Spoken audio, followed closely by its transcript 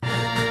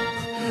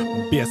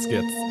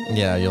biscuits.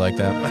 Yeah, you like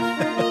that?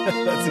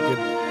 That's a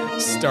good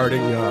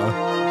starting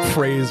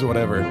phrase,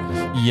 whatever.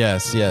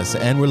 Yes.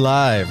 And we're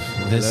live.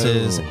 This Hello.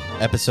 is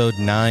episode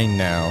 9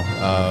 now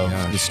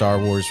of the Star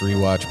Wars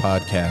Rewatch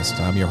podcast.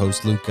 I'm your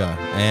host, Luca,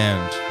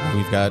 and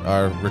we've got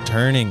our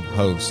returning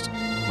host,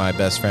 my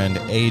best friend,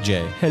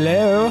 AJ.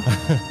 Hello.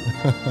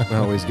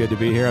 Always good to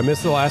be here. I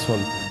missed the last one.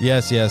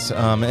 Yes.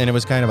 And it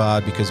was kind of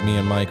odd because me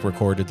and Mike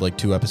recorded like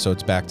 2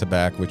 episodes back to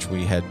back, which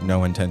we had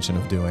no intention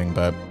of doing,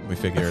 but we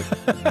figured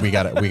we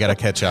gotta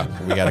catch up.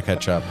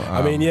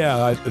 I mean,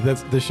 yeah,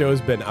 the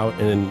show's been out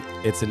in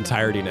its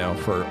entirety now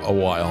for a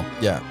while.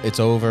 Yeah, it's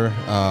over.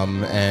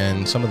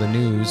 And some of the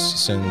news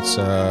since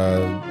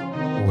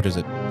what is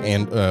it?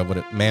 And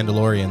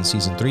Mandalorian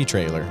season 3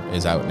 trailer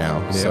is out now.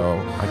 Yep. So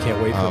I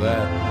can't wait for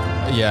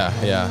that. Yeah.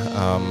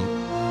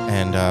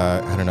 And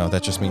I don't know.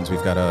 That just means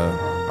we've got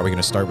to. Are we going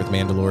to start with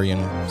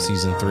Mandalorian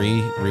season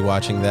 3,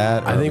 rewatching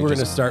that? I think we're going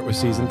to start with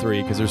season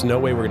 3 because there's no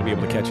way we're going to be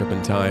able to catch up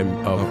in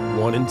time of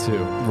 1 and 2.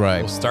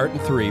 Right. We'll start in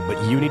 3,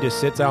 but you need to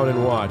sit down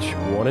and watch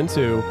 1 and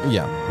 2.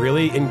 Yeah.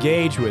 Really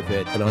engage with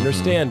it and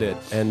understand it,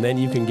 and then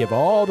you can give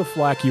all the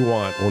flack you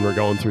want when we're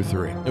going through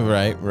 3.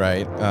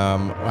 Right.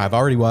 I've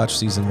already watched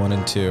season 1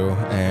 and 2,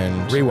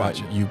 and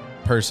rewatch it. You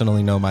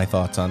personally know my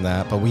thoughts on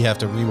that, but we have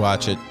to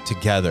rewatch it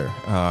together,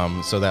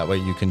 so that way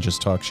you can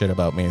just talk shit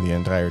about me the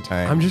entire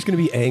time. I'm just going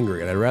to be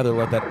angry, and I'd rather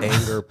let that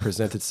anger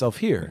present itself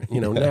here,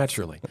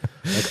 naturally,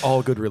 like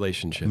all good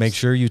relationships. Make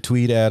sure you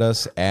tweet at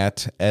us at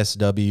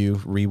SW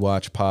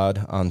Rewatch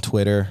Pod on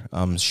Twitter.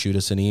 Shoot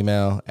us an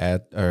email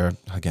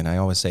again, I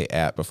always say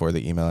at before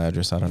the email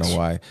address. I don't know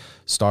why.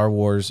 Star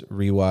Wars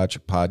Rewatch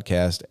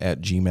Podcast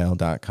at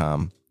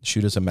gmail.com.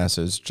 Shoot us a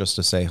message just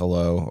to say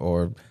hello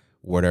or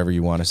whatever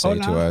you want to say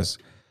to us.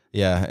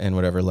 Yeah, in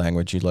whatever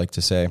language you'd like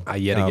to say.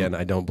 Again,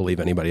 I don't believe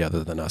anybody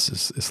other than us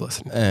is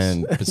listening.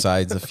 And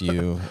besides a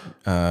few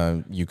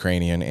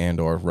Ukrainian and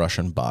or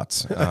Russian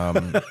bots.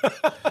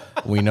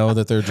 We know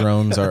that their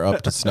drones are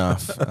up to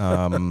snuff,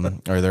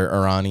 or their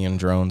Iranian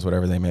drones,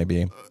 whatever they may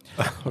be.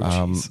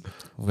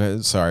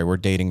 Sorry, we're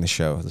dating the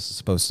show. This is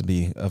supposed to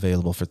be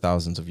available for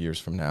thousands of years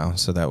from now,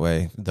 so that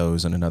way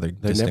those in another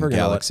distant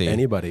galaxy. Let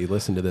anybody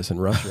listen to this in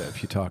Russia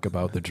if you talk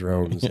about the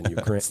drones in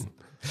Ukraine.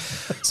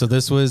 So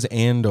this was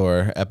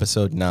Andor,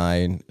 episode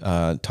 9,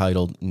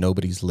 titled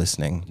 "Nobody's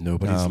Listening."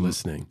 Nobody's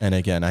listening. And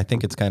again, I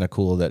think it's kind of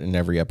cool that in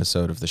every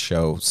episode of the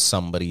show,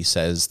 somebody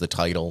says the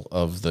title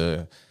of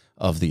the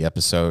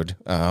episode.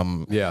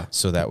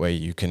 So that way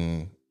you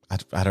can.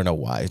 I don't know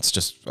why. It's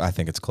just, I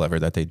think it's clever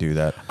that they do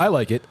that. I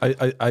like it.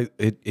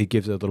 It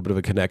gives a little bit of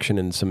a connection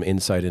and some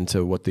insight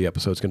into what the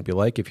episode's going to be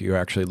like if you're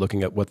actually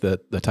looking at what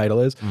the title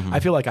is. Mm-hmm. I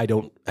feel like I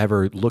don't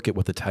ever look at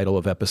what the title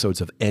of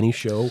episodes of any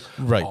show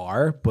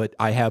are, but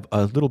I have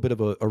a little bit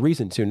of a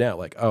reason to now.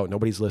 Like, oh,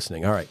 nobody's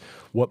listening. All right,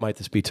 what might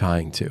this be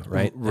tying to,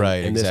 right?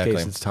 Right, in exactly.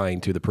 this case, it's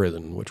tying to the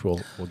prison, which we'll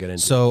get into.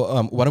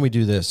 So why don't we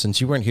do this? Since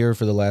you weren't here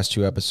for the last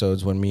 2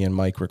 episodes when me and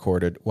Mike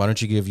recorded, why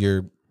don't you give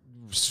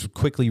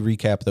quickly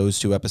recap those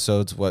 2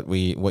 episodes, what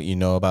you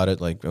know about it,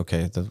 like,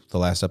 okay, the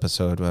last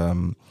episode,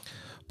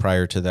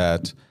 prior to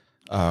that.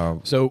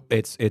 So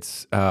it's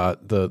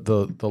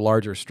the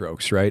larger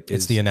strokes, right?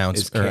 It's the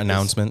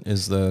announcement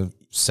is the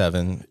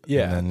 7.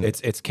 Yeah, and then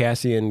it's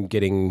Cassian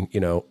getting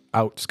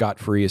out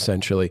scot-free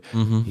essentially.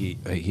 Mm-hmm.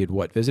 He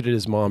had visited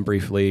his mom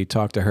briefly,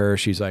 talked to her.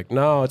 She's like,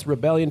 no, it's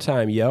rebellion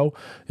time, yo,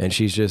 and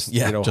she's just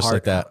just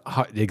like that.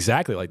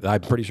 Exactly like that.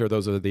 I'm pretty sure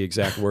those are the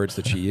exact words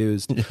that she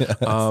used.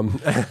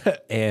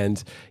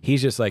 And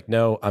he's just like,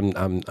 no, I'm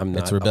not.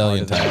 It's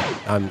rebellion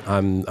time.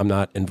 I'm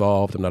not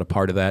involved. I'm not a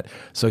part of that.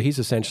 So he's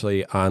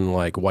essentially on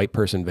like white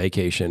person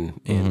vacation,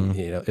 and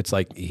it's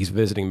like he's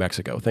visiting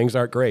Mexico. Things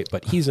aren't great,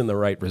 but he's in the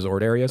right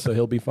resort area, so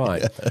he'll be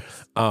fine.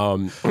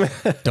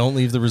 Don't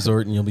leave the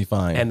resort and you'll be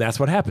fine. And that's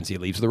what happens. He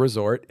leaves the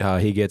resort.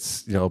 He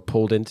gets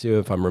pulled into,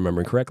 if I'm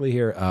remembering correctly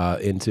here,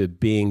 into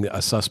being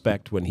a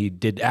suspect when he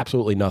did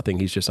absolutely nothing.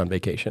 He's just on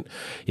vacation.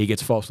 He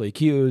gets falsely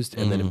accused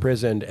and then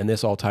imprisoned. And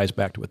this all ties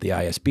back to what the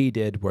ISB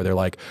did, where they're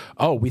like,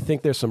 oh, we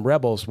think there's some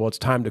rebels. Well, it's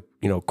time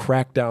to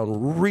crack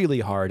down really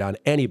hard on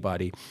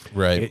anybody.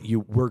 Right.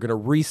 We're going to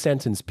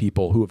re-sentence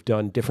people who have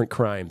done different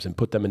crimes and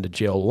put them into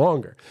jail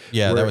longer.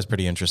 Yeah, that was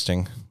pretty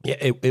interesting. Yeah,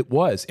 it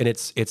was. And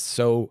it's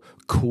so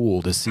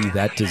cool to see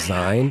that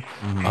design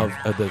of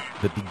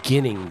the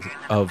beginning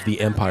of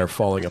the Empire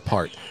falling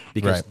apart,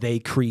 because they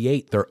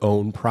create their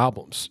own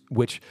problems,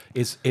 which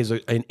is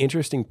an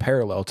interesting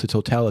parallel to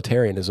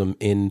totalitarianism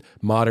in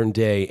modern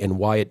day and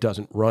why it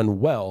doesn't run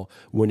well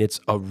when it's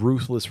a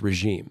ruthless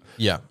regime.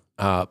 Yeah.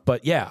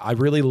 But yeah, I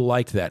really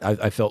liked that.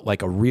 I felt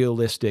like a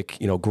realistic,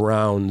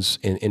 grounds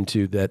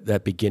into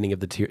that beginning of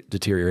the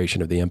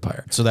deterioration of the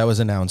Empire. So that was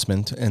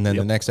announcement, and then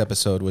the next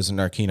episode was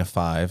Narkina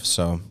 5.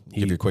 So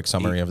give you a quick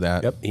summary of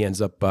that. Yep, he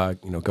ends up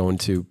going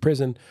to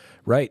prison.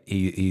 Right,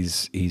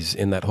 he's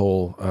in that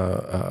whole.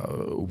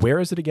 Where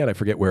is it again? I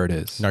forget where it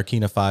is.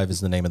 Narkina 5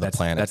 is the name of the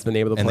planet. That's the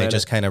name of the planet. And they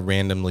just kind of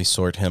randomly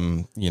sort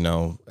him,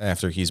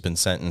 after he's been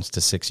sentenced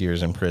to 6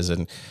 years in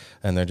prison,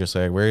 and they're just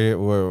like, "Where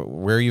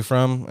are you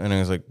from?" And I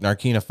was like,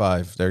 "Narkina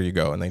 5." There you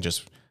go. And they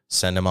just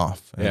send him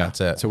off, and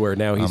that's it. So where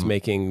now he's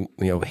making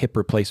hip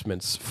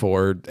replacements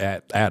for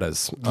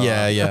ATAs.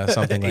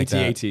 Something like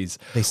that. AT-ATs,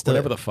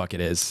 whatever the fuck it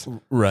is.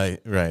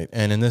 Right.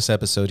 And in this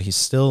episode, he's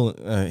still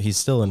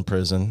in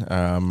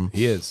prison.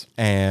 He is,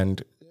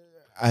 and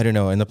I don't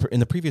know. In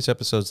the previous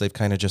episodes, they've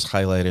kind of just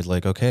highlighted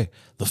like, okay,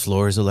 the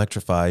floor is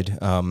electrified.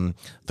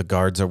 The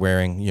guards are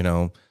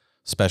wearing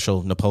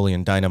special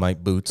Napoleon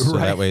Dynamite boots, so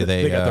that way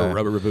they got the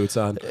rubber boots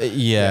on.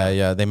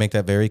 They make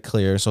that very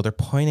clear. So they're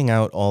pointing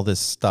out all this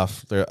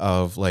stuff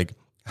of like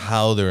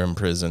how they're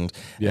imprisoned,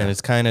 and it's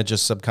kind of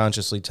just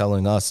subconsciously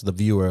telling us, the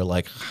viewer,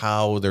 like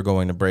how they're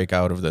going to break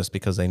out of this,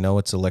 because they know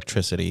it's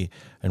electricity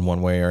in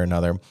one way or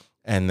another.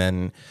 And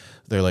then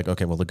they're like,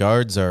 okay, well, the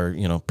guards are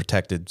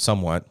protected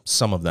somewhat,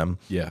 some of them.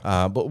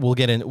 But we'll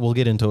get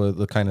into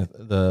the kind of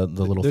the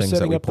little things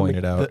that we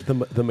pointed out.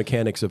 The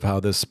mechanics of how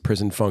this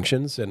prison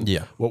functions, and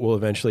what will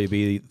eventually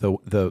be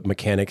the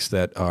mechanics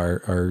that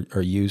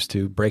are used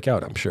to break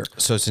out, I'm sure.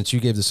 So since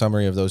you gave the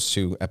summary of those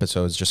 2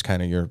 episodes, just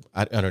kind of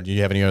I don't know, do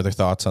you have any other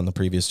thoughts on the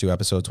previous 2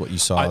 episodes? What you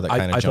saw that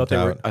kind of jumped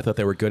out? I thought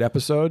they were good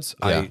episodes.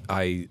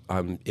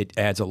 It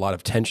adds a lot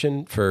of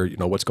tension for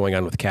what's going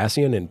on with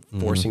Cassian and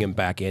forcing him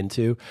back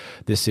into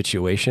this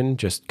situation,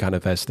 just kind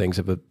of as things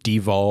have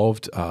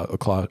devolved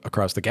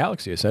across the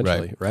galaxy,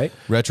 essentially, right?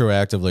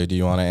 Retroactively, do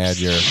you want to add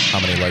how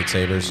many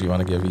lightsabers you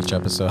want to give each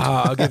episode?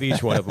 I'll give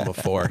each one of them a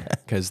 4,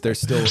 because they're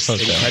still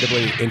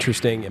incredibly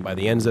interesting, and by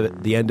the end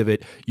of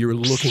it, you're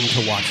looking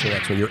to watch the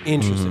next one. You're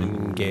interested and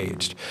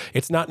engaged.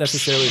 It's not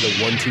necessarily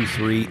the 1, 2,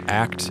 3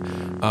 act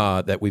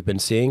that we've been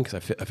seeing,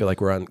 because I feel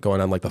like we're going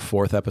on like the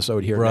 4th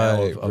episode here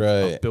now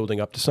of building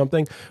up to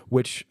something,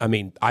 which, I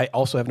mean, I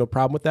also have no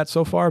problem with that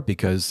so far,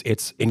 because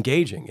it's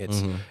engaging.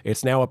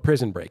 It's now a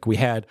prison break. We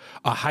had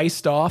a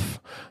heist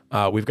off.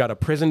 We've got a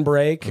prison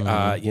break.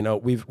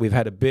 We've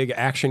had a big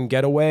action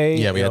getaway.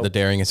 Yeah, we had the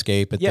daring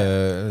escape at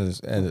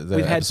the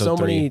we've had so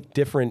 3. many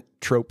different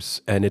tropes,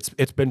 and it's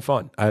been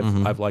fun.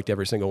 I've liked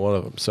every single one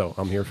of them, so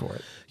I'm here for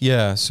it.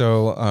 Yeah.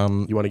 So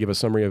you want to give a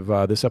summary of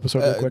this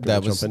episode real quick?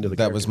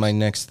 That was my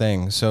next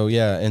thing. So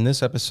yeah, in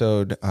this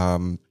episode,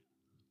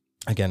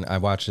 again, I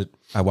watched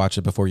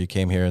it before you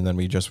came here, and then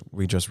we just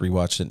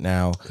rewatched it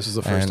now. This is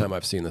the first time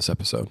I've seen this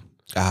episode.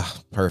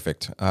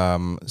 Perfect.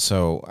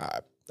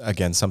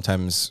 Again,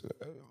 sometimes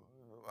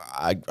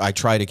I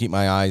try to keep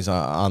my eyes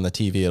on the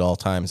TV at all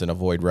times and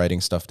avoid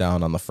writing stuff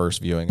down on the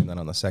first viewing, and then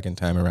on the second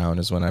time around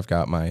is when I've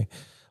got my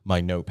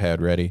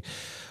notepad ready.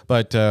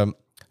 But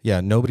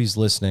Nobody's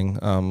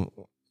Listening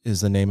is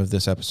the name of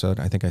this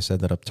episode. I think I said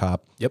that up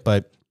top. Yep.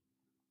 But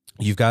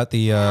you've got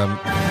the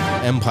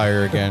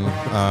Empire again,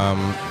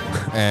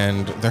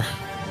 and they're...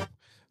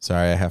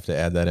 Sorry, I have to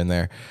add that in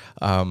there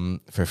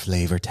for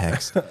flavor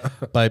text.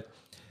 But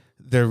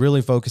they're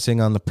really focusing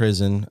on the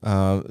prison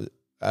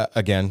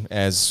again.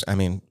 Andor's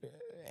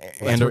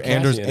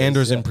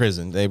in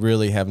prison. They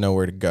really have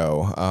nowhere to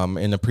go.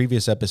 In the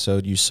previous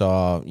episode, you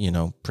saw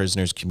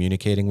prisoners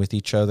communicating with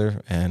each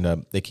other,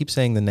 and they keep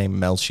saying the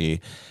name Melshi,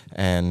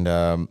 and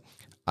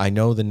I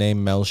know the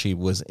name Melshi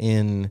was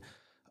in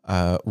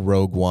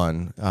Rogue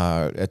One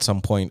at some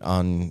point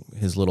on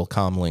his little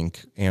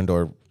comlink.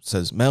 Andor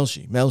says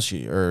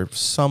Melshi, or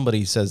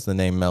somebody says the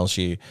name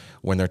Melshi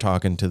when they're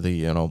talking to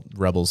the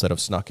rebels that have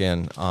snuck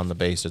in on the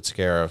base at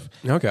Scarif.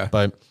 Okay,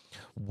 but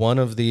one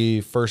of the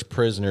first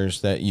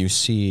prisoners that you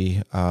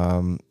see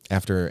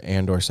after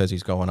Andor says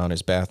he's going on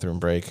his bathroom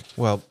break.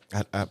 Well,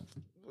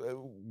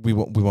 we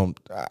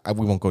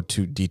won't go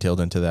too detailed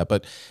into that,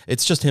 but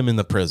it's just him in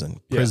the prison,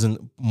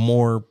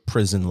 more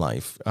prison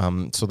life.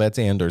 So that's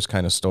Andor's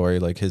kind of story,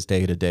 like his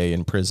day to day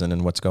in prison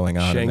and what's going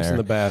on. Shanks in there. In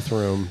the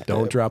bathroom.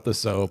 Don't drop the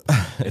soap.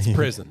 It's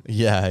prison.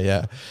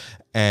 Yeah.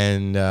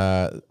 And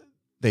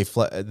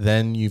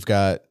then you've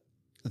got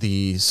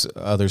the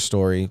other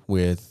story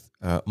with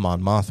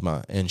Mon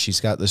Mothma, and she's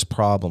got this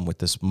problem with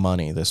this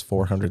money, this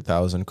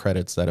 400,000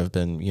 credits that have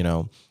been,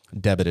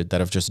 debited, that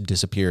have just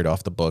disappeared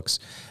off the books,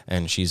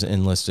 and she's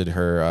enlisted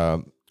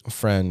her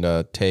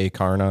friend Tay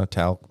Karna,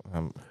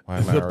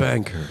 the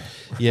banker.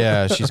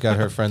 Yeah, she's got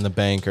her friend the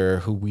banker,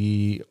 who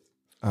we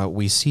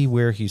see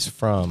where he's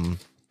from,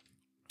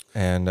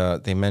 and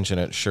they mention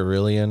it,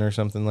 Shirillian or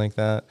something like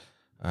that.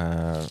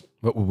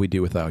 What would we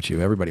do without you?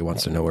 Everybody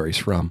wants to know where he's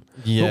from.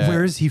 Yeah. But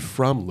where is he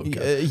from, Luca?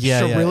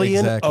 Shirillian?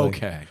 Exactly.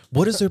 Okay.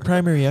 What is their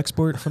primary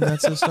export from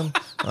that system?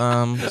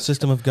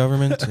 System of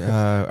government?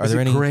 Are is there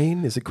it any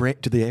grain? Is it grain?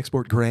 Do they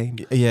export grain?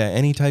 Yeah,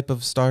 any type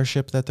of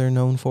starship that they're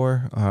known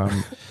for?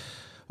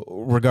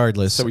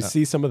 Regardless. So we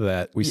see some of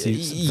that. We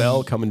see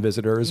Vel come and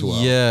visit her as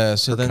well. Yeah,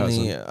 so then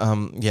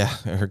cousin.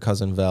 her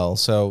cousin Vel.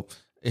 So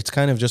it's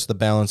kind of just the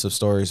balance of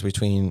stories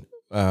between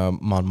Mon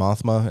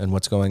Mothma and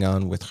what's going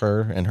on with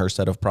her and her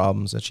set of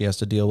problems that she has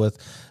to deal with,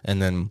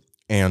 and then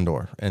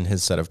Andor and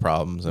his set of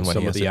problems and what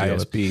he has to deal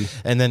ISB.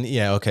 with. And then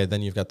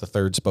then you've got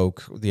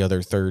the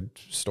other third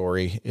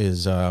story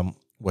is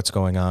what's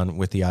going on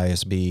with the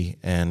ISB,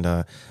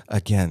 and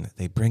again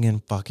they bring in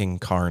fucking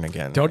Karn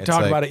again. Don't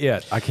talk about it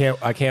yet. I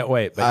can't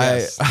wait. But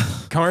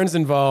yes, Karn's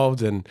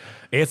involved, and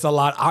it's a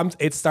lot.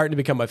 It's starting to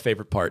become my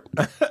favorite part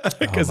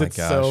because it's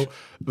so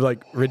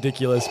like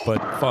ridiculous but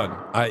fun.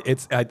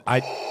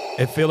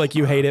 I feel like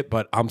you hate it,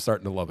 but I'm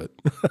starting to love it.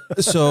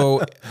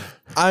 So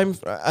I'm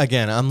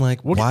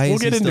like, why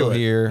is he still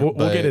here?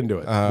 We'll get into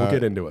it. We'll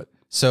get into it.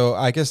 So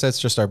I guess that's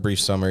just our brief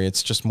summary.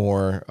 It's just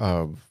more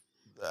of,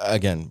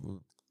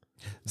 again,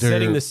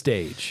 setting the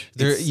stage.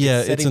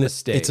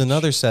 It's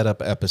another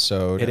setup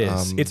episode. It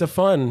is. It's a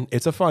fun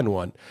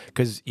one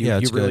because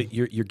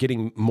you're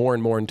getting more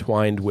and more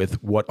entwined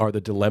with what are the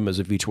dilemmas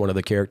of each one of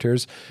the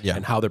characters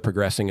and how they're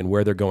progressing and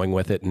where they're going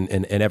with it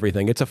and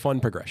everything. It's a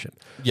fun progression.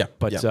 Yeah.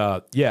 But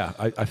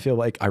I feel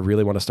like I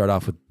really want to start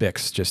off with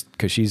Bix just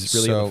because she's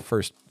really the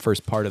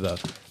first part of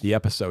the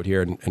episode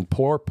here and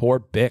poor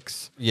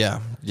Bix.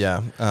 Yeah.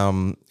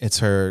 It's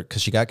her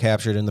because she got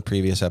captured in the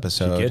previous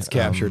episode. She gets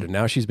captured and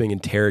now she's being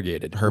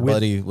interrogated. Her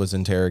buddy was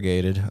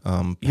interrogated.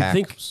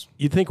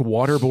 You think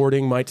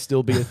waterboarding might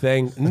still be a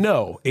thing?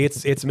 No,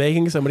 it's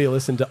making somebody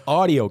listen to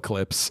audio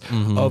clips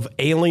of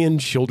alien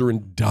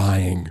children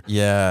dying.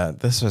 Yeah,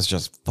 this was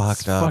just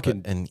fucked up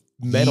fucking and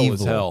metal evil.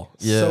 as hell.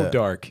 Yeah.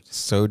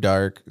 So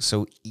dark,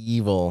 so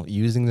evil.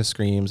 Using the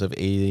screams of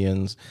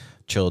aliens.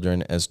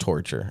 Children as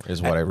torture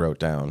is what I wrote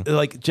down.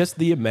 Like just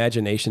the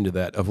imagination to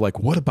that of like,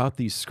 what about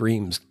these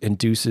screams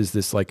induces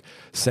this like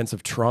sense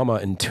of trauma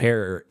and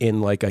terror in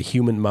like a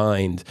human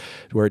mind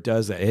where it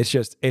does that.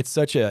 It's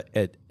such a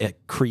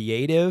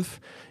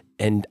creative,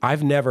 and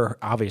I've never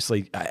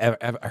obviously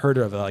I've heard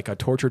of like a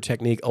torture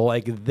technique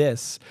like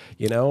this,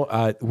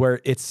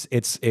 where it's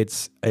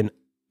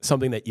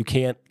something that you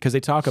can't, because they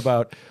talk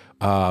about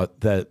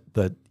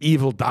the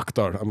evil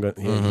doctor.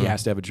 He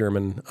has to have a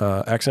German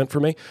accent for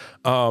me.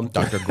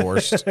 Dr.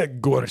 Gorst.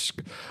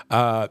 Gorst.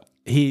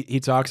 He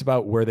talks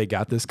about where they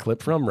got this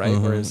clip from, right?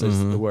 Where it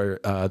says where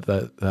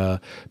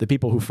the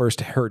people who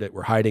first heard it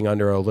were hiding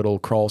under a little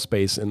crawl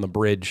space in the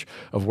bridge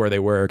of where they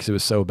were because it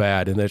was so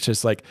bad. And it's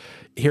just like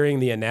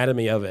hearing the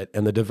anatomy of it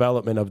and the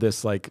development of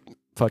this like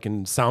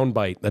fucking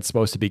soundbite that's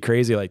supposed to be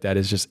crazy like that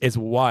is it's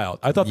wild.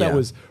 I thought that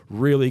was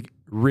really,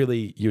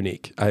 really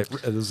unique.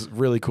 It was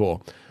really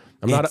cool.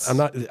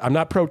 I'm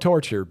not pro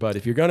torture, but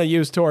if you're gonna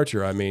use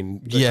torture, I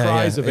mean, the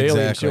cries of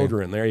alien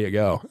children. There you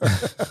go.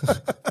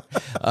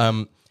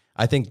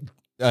 I think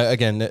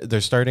again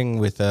they're starting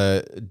with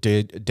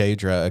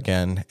Daedra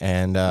again,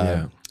 and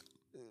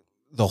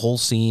the whole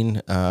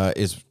scene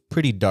is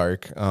pretty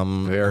dark.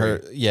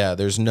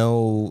 There's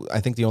no.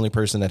 I think the only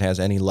person that has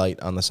any light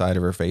on the side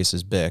of her face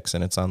is Bix,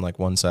 and it's on like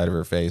one side of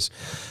her face.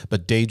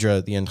 But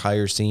Daedra, the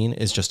entire scene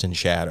is just in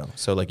shadow,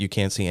 so like you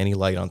can't see any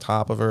light on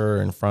top of her,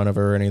 or in front of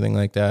her, or anything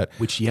like that.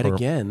 Which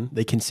again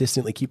they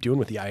consistently keep doing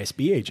with the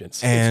ISB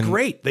agents. And it's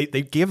great.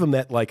 They give them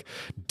that like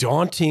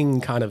daunting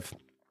kind of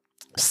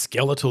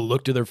skeletal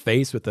look to their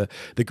face with the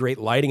great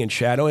lighting and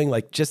shadowing.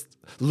 Like just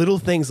little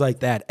things like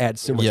that add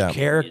so much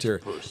character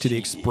to the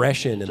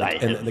expression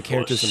and the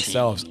characters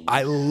themselves.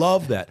 I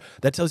love that.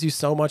 That tells you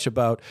so much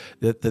about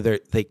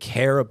they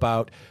care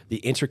about the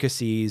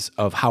intricacies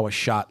of how a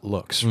shot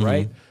looks,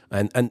 right?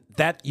 And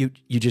that you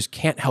just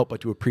can't help but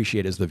to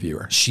appreciate as the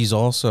viewer. She's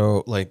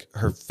also like,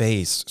 her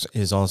face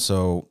is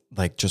also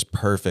like just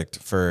perfect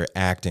for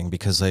acting,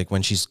 because like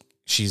when she's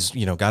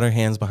got her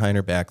hands behind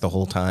her back the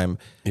whole time,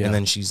 and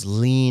then she's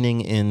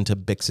leaning into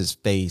Bix's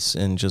face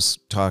and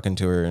just talking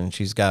to her, and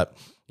she's got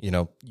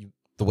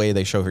the way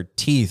they show her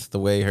teeth, the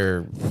way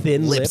her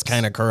thin lips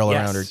kind of curl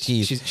around her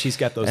teeth. She's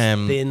got those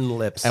thin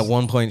lips. At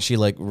one point, she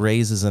like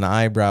raises an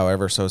eyebrow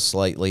ever so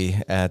slightly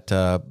at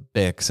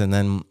Bix, and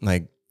then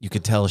like you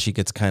could tell she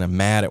gets kind of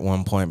mad at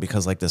one point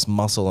because like this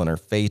muscle in her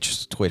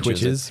face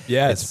twitches.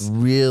 Yes. It's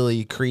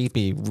really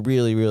creepy,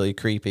 really, really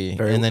creepy.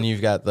 And then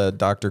you've got the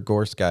Dr.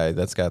 Gorst guy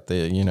that's got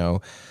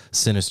the,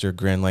 sinister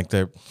grin. Like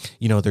they're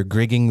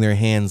grigging their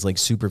hands like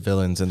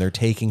supervillains, and they're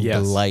taking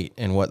delight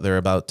in what they're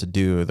about to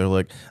do. They're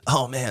like,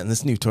 oh man,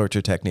 this new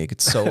torture technique,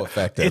 it's so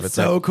effective. It's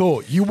so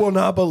cool. You will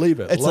not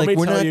believe it. It's like,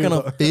 we're not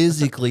going to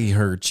physically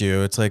hurt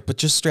you. It's like, but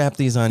just strap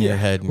these on your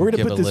head and we're gonna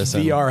give put it a this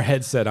listen. VR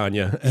headset on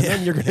you, and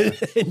then you're going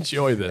to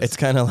enjoy this. It's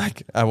kind of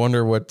like, I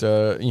wonder what,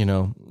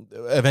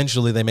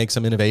 eventually they make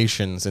some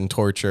innovations in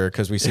torture,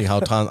 because we see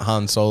how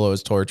Han Solo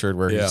is tortured,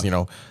 where he's,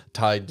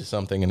 tied to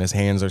something and his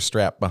hands are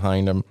strapped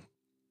behind him.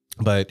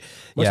 But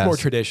much more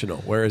traditional,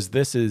 whereas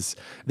this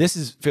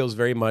feels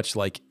very much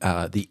like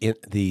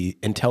the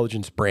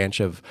intelligence branch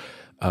of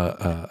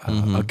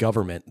a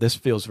government. This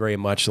feels very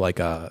much like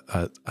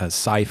a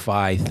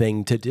sci-fi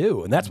thing to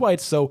do, and that's why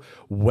it's so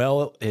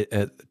well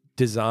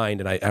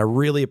designed. And I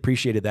really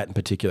appreciated that in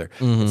particular.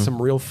 It's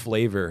some real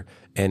flavor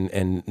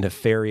and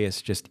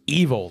nefarious, just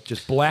evil,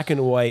 just black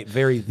and white.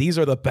 These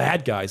are the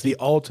bad guys, the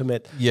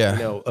ultimate,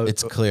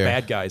 it's clear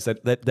bad guys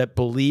that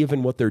believe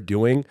in what they're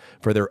doing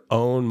for their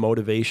own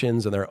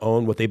motivations and their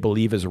own what they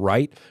believe is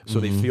right. So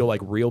they feel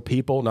like real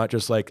people, not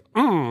just like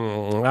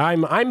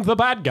I'm the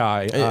bad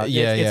guy.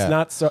 It's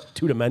not so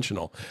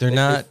two-dimensional.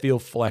 They feel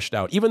fleshed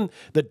out. Even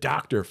the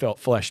doctor felt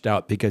fleshed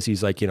out because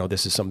he's like,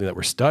 this is something that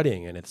we're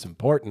studying and it's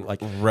important.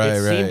 Like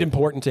it seemed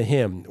important to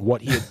him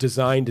what he had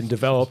designed and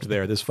developed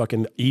there. This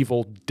fucking evil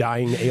little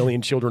dying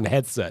alien children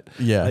headset.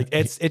 Yeah. Like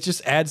it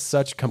just adds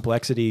such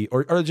complexity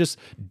or just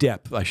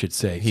depth, I should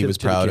say. He was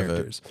proud of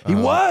it.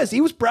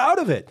 He was proud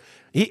of it.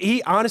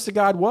 He honest to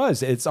God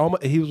was. It's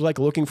almost, he was like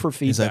looking for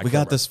feedback. He's like, we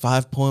got this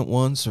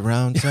 5.1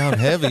 surround sound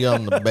heavy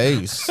on the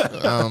bass.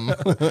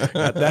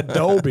 That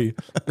Dolby.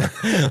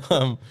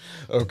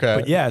 Okay.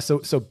 But yeah, so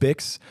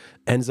Bix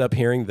ends up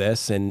hearing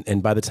this,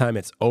 and by the time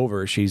it's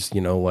over, she's,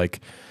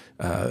 like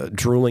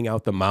drooling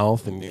out the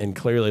mouth and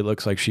clearly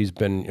looks like she's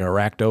been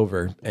racked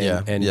over.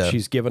 And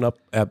she's given up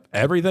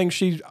everything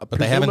she But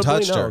they haven't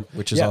touched known. her,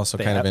 which is also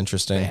kind of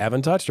interesting. They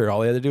haven't touched her. All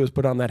they had to do was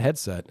put on that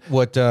headset.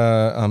 What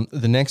the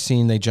next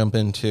scene they jump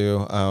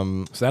into.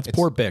 So that's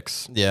poor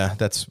Bix. Yeah,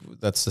 that's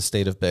the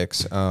state of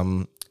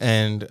Bix.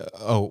 And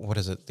what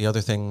is it? The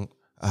other thing.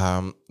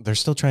 They're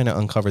still trying to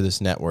uncover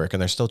this network, and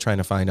they're still trying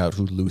to find out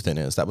who Luthen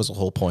is. That was the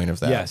whole point of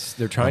that. Yes,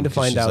 they're trying to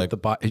find out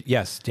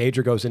yes,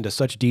 Daedra goes into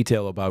such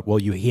detail about,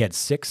 you had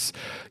six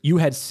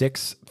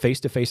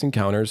face-to-face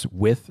encounters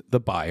with the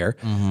buyer,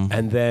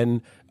 and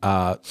then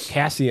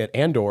Cassian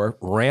Andor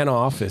ran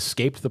off,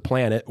 escaped the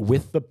planet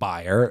with the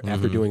buyer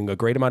after doing a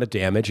great amount of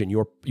damage, and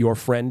your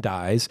friend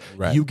dies.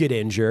 Right. You get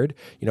injured.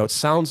 It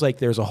sounds like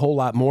there's a whole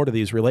lot more to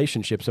these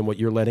relationships than what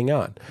you're letting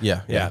on.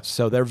 Yeah.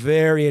 So they're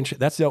very interested.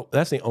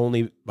 That's the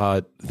only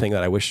thing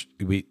that I wish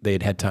they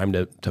had time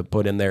to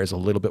put in there is a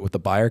little bit with the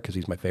buyer, because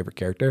he's my favorite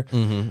character.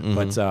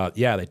 But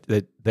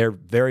they're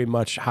very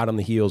much hot on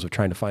the heels of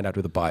trying to find out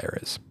who the buyer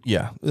is.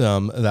 Yeah,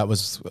 that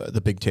was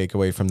the big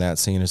takeaway from that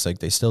scene. Is like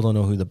they still don't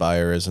know who the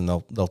buyer is, and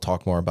they'll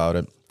talk more about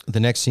it. The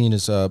next scene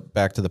is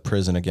back to the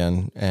prison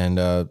again, and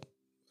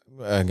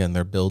again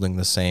they're building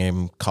the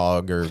same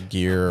cog or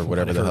gear or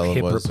whatever the hell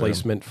it was. Hip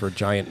replacement for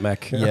giant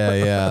mech.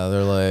 Yeah.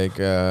 They're like.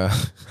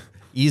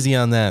 Easy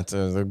on that.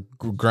 They're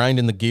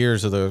grinding the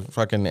gears of the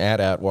fucking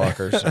AT-AT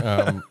walkers.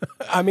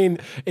 I mean,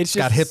 it's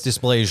got hip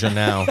dysplasia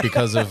now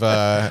because of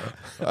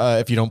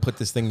if you don't put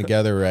this thing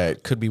together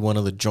right. Could be one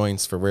of the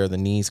joints for where the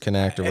knees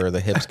connect or where the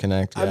hips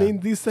connect. Yeah. I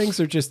mean, these things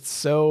are just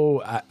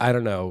so, I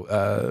don't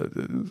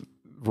know,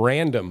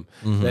 random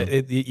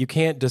that you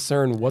can't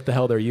discern what the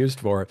hell they're used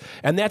for.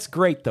 And that's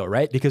great though,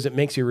 right? Because it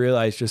makes you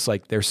realize just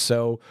like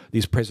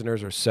these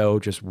prisoners are so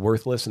just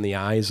worthless in the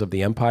eyes of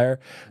the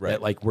Empire, right?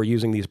 That like we're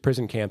using these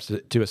prison camps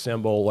to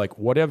assemble like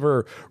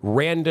whatever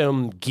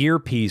random gear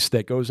piece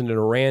that goes into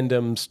a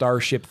random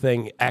starship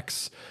thing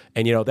X.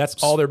 And,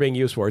 that's all they're being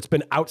used for. It's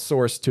been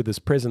outsourced to this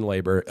prison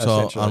labor,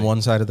 essentially. On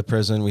one side of the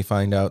prison, we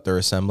find out they're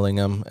assembling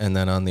them. And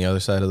then on the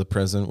other side of the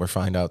prison, we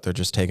find out they're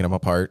just taking them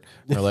apart.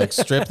 They're like,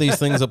 strip these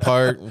things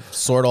apart,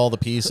 sort all the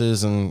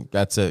pieces, and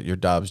that's it. Your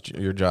job's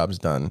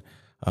done.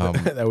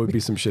 That would be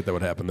some shit that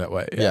would happen that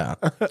way. Yeah.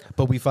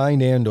 But we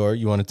find Andor.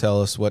 You want to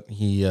tell us what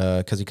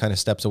because he kind of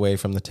steps away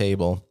from the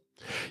table.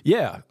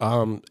 Yeah.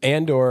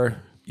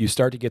 Andor, you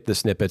start to get the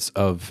snippets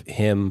of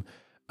him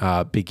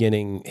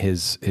beginning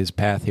his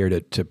path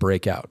here to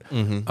break out.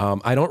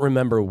 I don't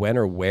remember when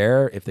or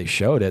where, if they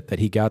showed it, that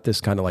he got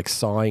this kind of like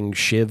sawing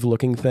shiv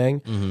looking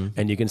thing.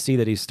 And you can see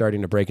that he's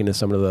starting to break into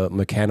some of the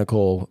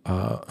mechanical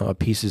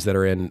pieces that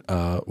are in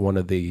one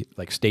of the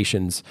like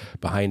stations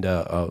behind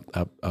a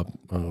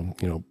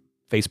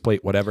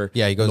faceplate, whatever.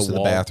 Yeah, he goes to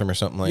the bathroom or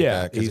something like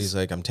that because he's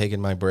like, I'm taking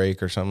my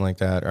break or something like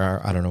that. Or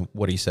I don't know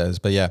what he says,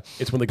 but yeah.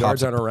 It's when the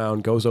guards aren't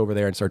around, goes over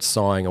there and starts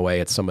sawing away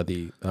at some of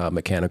the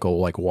mechanical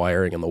like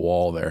wiring in the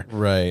wall there.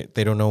 Right.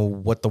 They don't know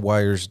what the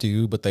wires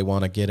do, but they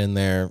want to get in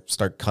there,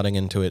 start cutting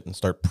into it and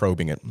start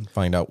probing it and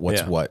find out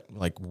what's what.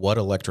 Like what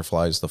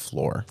electrifies the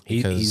floor.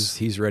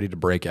 He's ready to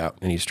break out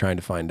and he's trying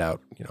to find out.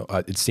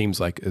 It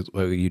seems like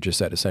what you just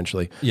said,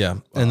 essentially. Yeah.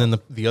 And then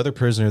the other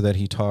prisoner that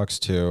he talks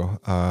to,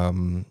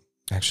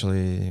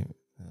 actually,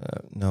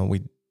 no,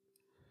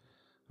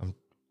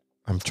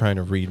 I'm trying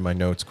to read my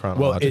notes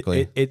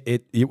chronologically. Well,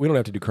 we don't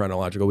have to do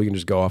chronological. We can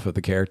just go off of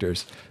the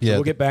characters. So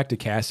we'll get back to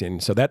Cassian.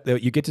 So that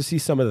you get to see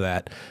some of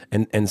that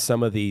and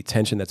some of the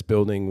tension that's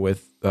building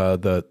with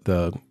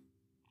the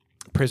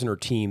prisoner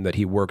team that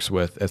he works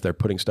with as they're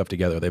putting stuff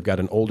together. They've got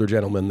an older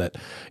gentleman that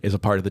is a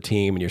part of the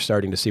team, and you're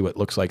starting to see what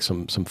looks like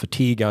some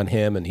fatigue on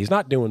him, and he's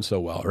not doing so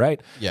well, right?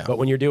 Yeah. But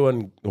when you're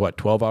doing,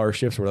 12-hour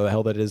shifts, whatever the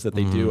hell that is that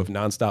they do of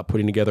nonstop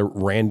putting together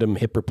random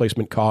hip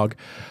replacement cog,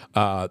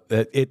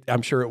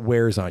 I'm sure it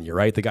wears on you,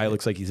 right? The guy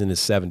looks like he's in his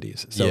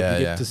 70s. So you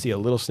get to see a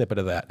little snippet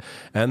of that.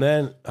 And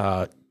then...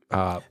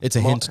 it's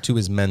a hint to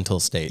his mental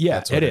state. Yeah,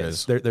 that's what it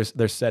is.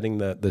 They're setting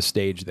the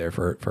stage there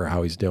for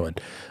how he's doing,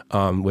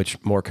 which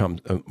more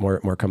comes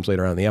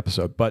later on in the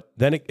episode. But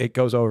then it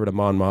goes over to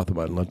Mon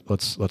Mothma, and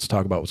let's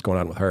talk about what's going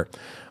on with her.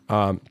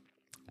 Mon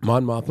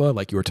Mothma,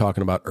 like you were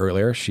talking about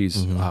earlier,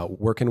 she's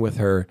working with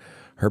her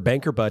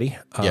banker buddy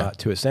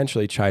to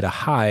essentially try to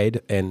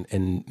hide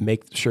and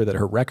make sure that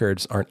her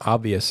records aren't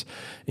obvious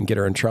and get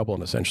her in trouble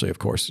and essentially, of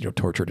course,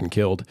 tortured and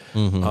killed,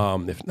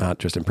 if not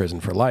just in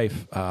prison for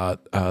life.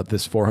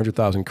 This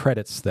 400,000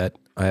 credits that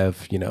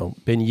have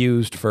been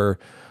used for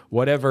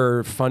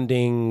whatever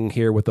funding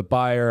here with the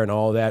buyer and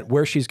all that,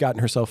 where she's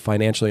gotten herself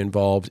financially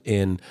involved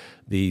in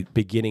the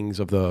beginnings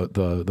of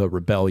the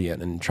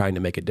rebellion and trying to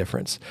make a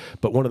difference.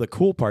 But one of the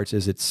cool parts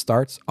is it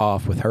starts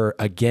off with her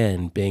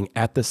again being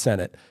at the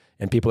Senate.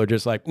 And people are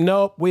just like,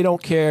 nope, we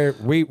don't care.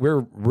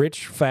 We're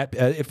rich, fat.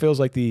 It feels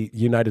like the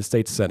United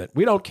States Senate.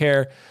 We don't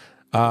care.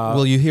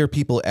 Well, you hear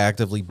people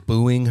actively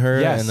booing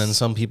her, Yes. and then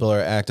some people are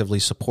actively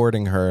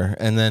supporting her.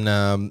 And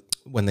then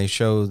when they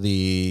show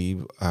the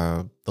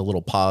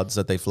little pods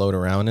that they float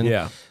around in,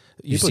 Yeah.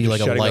 you People see just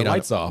like a shutting light their on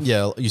lights off.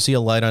 Yeah, you see a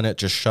light on it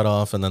just shut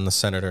off, and then the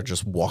senator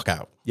just walk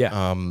out.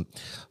 Yeah.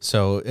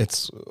 So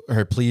it's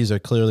her pleas are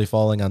clearly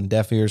falling on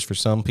deaf ears for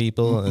some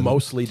people. And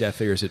Mostly deaf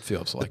ears, it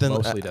feels like. then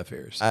Mostly deaf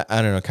ears. I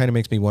don't know. It kind of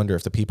makes me wonder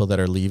if the people that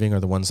are leaving are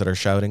the ones that are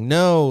shouting,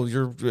 "No,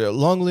 you're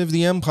long live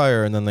the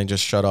empire," and then they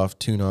just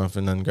tune off,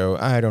 and then go,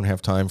 "I don't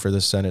have time for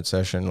this Senate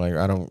session. Like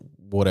I don't."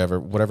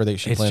 Whatever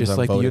she It's plans just on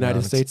like the voting United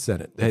on, States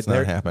Senate. It's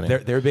not happening.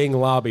 They're being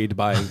lobbied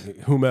by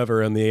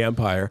whomever in the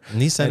empire.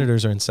 And these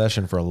senators are in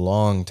session for a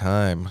long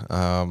time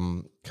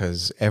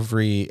because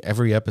every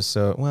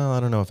episode. Well,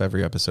 I don't know if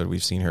every episode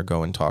we've seen her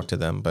go and talk to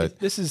them, but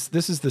This is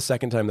the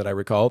second time that I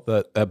recall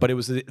that, but it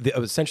was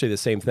essentially the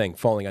same thing,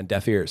 falling on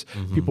deaf ears.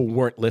 People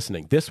weren't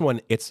listening. This one,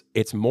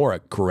 it's more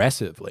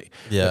aggressively.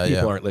 that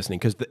people aren't listening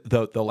because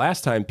the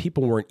last time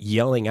people weren't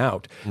yelling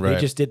out. Right. They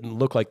just didn't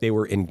look like they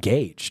were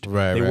engaged.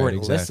 Right, they right, weren't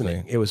exactly.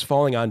 listening. It was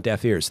falling on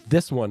deaf ears.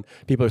 This one,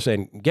 people are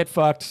saying, "Get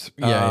fucked."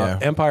 Yeah.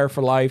 Empire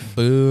for life.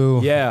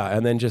 boo. Yeah,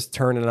 and then just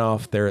turning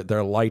off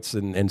their lights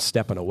and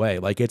stepping away.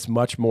 Like it's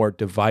much more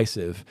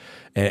divisive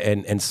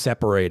and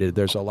separated.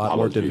 There's a lot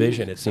more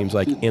division, it seems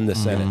like, in the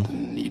Senate.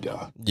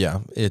 Yeah,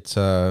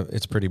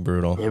 it's pretty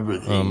brutal.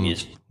 Everything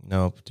is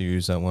No, do you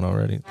use that one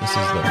already? This is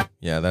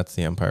that's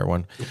the Empire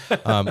one.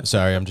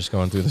 Sorry, I'm just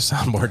going through the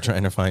soundboard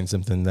trying to find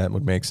something that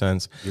would make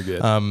sense. You're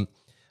good.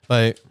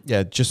 But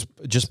yeah, just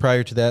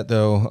prior to that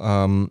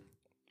though,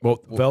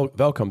 Well,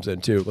 Vel comes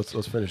in too.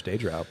 Let's finish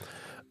Daedra out,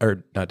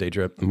 or not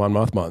Daedra, Mon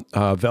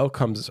Mothma. Vel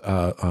comes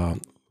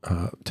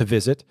to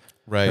visit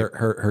Right.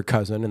 her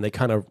cousin, and they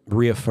kind of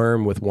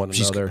reaffirm with one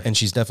another. and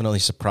she's definitely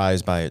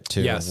surprised by it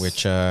too, Yes.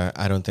 which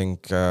I don't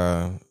think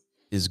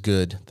is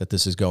good that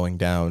this is going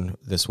down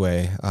this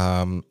way.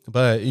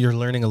 But you're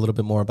learning a little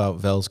bit more about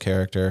Vel's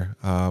character.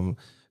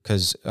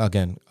 Because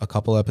again, a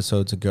couple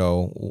episodes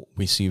ago,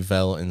 we see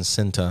Vel and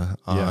Cinta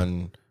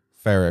on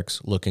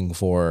Ferrix looking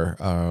for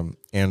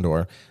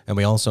Andor, and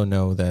we also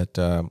know that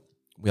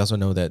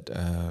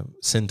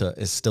Cinta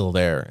is still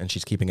there, and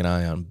she's keeping an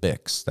eye on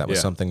Bix. That was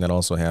something that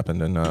also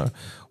happened in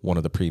one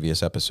of the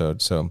previous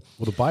episodes. So,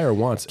 Well, the buyer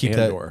wants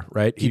Andor,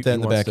 right? Keep that in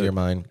the wants back of to your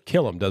mind.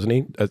 Kill him, doesn't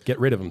he? Get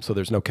rid of him, so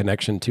there's no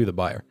connection to the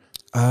buyer.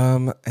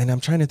 And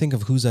I'm trying to think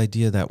of whose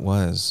idea that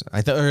was.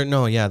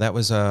 That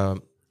was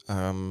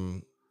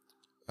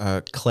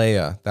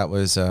Clea. That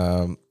was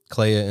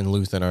Clea and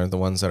Luthen are the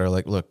ones that are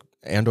like, look,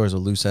 Andor's a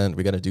loose end.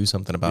 We got to do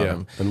something about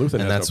him. And Luthen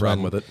has no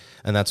problem with it.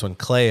 And that's when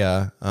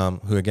Clea,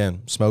 who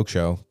again, smoke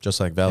show, just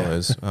like Vel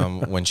is,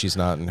 when she's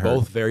not in her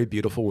Both very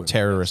beautiful women.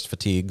 terrorist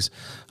fatigues,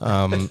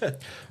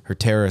 her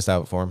terrorist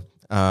outform,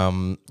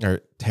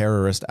 or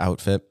terrorist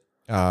outfit.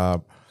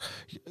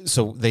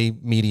 So they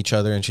meet each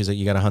other, and she's like,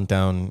 "You got to hunt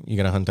down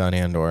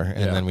Andor."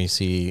 And then we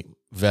see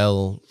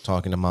Vel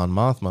talking to Mon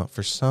Mothma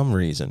for some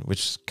reason,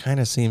 which kind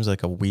of seems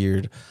like a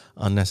weird,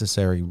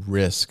 unnecessary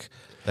risk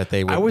that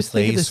they would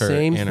place her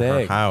in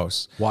her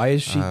house. Why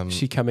is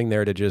she coming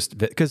there to just,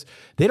 because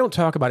they don't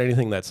talk about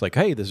anything that's like,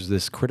 hey, this is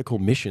this critical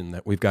mission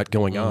that we've got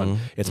going on.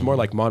 It's more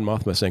like Mon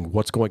Mothma saying,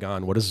 what's going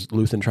on? What is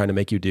Luthen trying to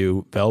make you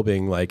do? Vel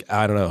being like,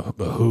 I don't know,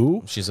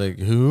 who? She's like,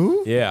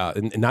 who? Yeah,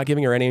 and not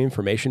giving her any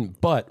information,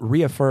 but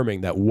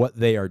reaffirming that what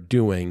they are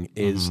doing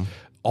is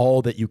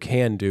all that you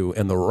can do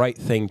and the right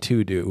thing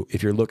to do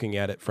if you're looking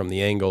at it from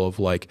the angle of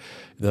like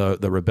the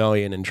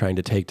rebellion and trying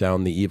to take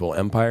down the evil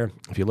empire.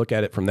 If you look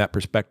at it from that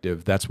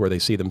perspective, that's where they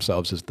see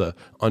themselves as the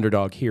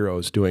underdog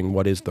heroes doing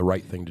what is the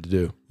right thing to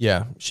do.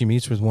 Yeah, she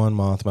meets with Mon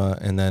Mothma,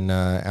 and then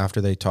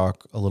after they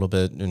talk a little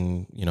bit,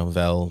 and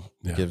Vel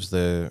gives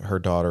her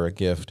daughter a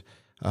gift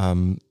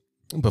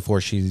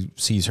before she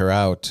sees her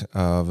out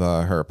of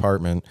her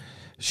apartment.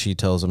 She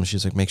tells him,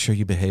 she's like, make sure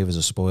you behave as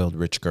a spoiled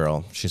rich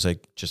girl. She's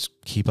like, just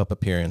keep up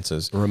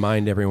appearances.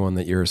 Remind everyone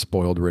that you're a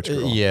spoiled rich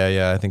girl.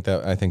 Yeah. I think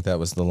that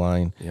was the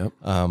line. Yep.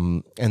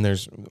 And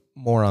there's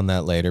more on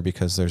that later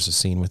because there's a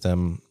scene with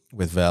them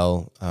with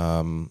Vel.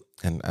 And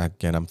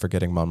again, I'm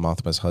forgetting Mon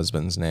Mothma's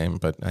husband's name,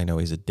 but I know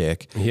he's a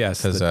dick.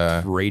 Yes,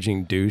 the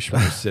raging douche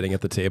when he's sitting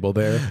at the table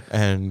there.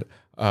 And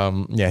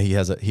he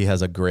has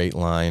a great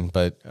line,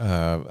 but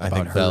I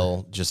think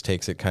Vel just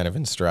takes it kind of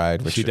in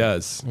stride. Which she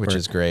does, which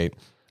is great.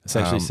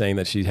 Essentially saying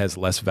that she has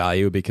less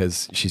value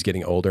because she's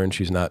getting older and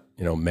she's not,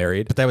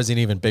 married. But that was an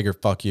even bigger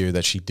fuck you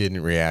that she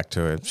didn't react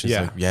to it. She's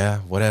like, yeah,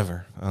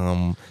 whatever.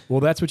 Well,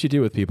 that's what you do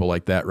with people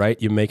like that, right?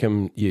 You make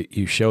them,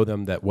 you show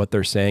them that what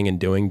they're saying and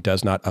doing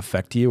does not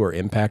affect you or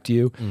impact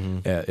you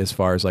as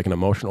far as like an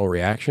emotional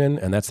reaction.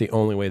 And that's the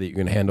only way that you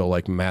can handle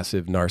like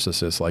massive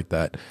narcissists like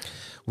that.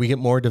 We get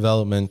more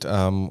development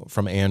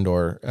from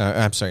Andor.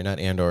 I'm sorry, not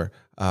Andor.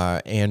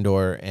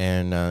 Andor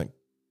and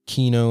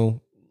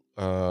Kino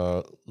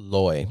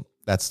Loy.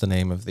 That's the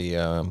name of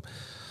the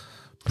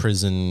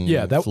prison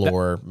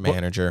floor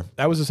manager.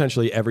 That was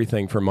essentially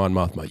everything for Mon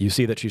Mothma. You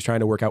see that she's trying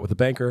to work out with the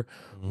banker.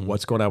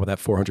 What's going on with that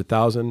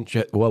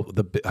 400,000? Well,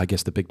 I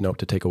guess the big note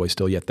to take away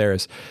still yet there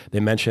is they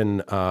mention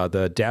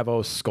the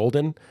Davos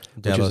Skolden,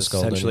 which is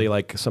essentially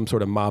like some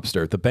sort of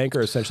mobster. The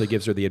banker essentially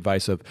gives her the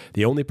advice of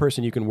the only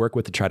person you can work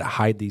with to try to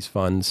hide these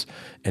funds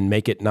and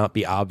make it not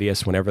be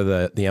obvious whenever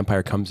the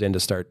Empire comes in to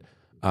start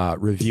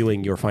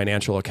reviewing your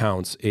financial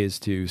accounts is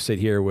to sit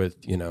here with,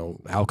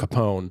 Al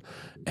Capone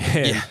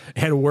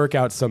and work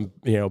out some,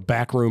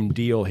 backroom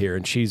deal here.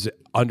 And she's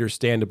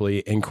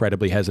understandably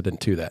incredibly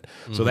hesitant to that.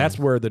 So that's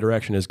where the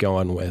direction is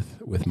going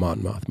with Mon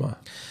Mothma.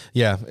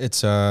 Yeah,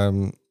 it's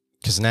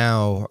because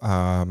now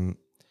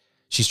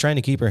she's trying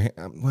to keep her.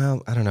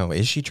 Well, I don't know.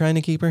 Is she trying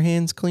to keep her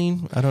hands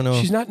clean? I don't know.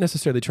 She's not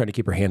necessarily trying to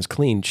keep her hands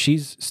clean.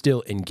 She's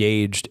still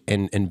engaged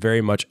and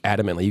very much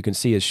adamantly. You can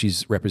see as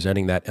she's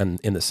representing that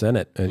in the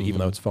Senate, even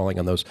though it's falling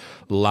on those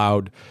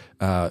loud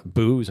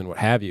boos and what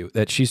have you,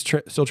 that she's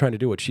still trying to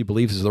do what she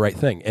believes is the right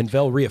thing. And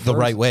Vel reaffirms the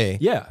right way.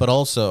 Yeah. But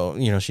also,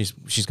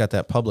 she's got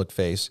that public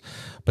face.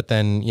 But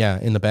then,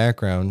 in the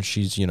background,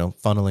 she's,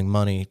 funneling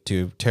money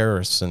to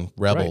terrorists and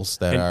rebels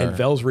and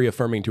Vel's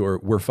reaffirming to her,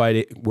 we're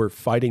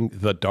fighting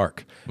the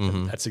dark.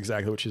 That's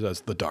exactly what she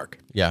says, the dark.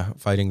 Yeah,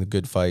 fighting the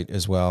good fight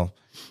as well.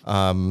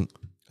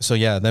 So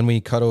then we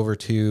cut over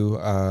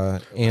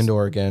to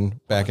Andor again,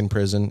 back in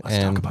prison.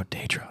 Let's talk about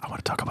Daedra. I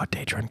want to talk about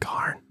Daedra and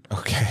Karn.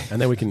 Okay. And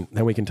then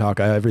we can talk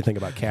everything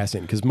about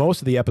Cassian, because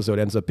most of the episode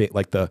ends up being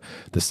like the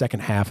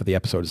second half of the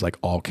episode is like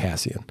all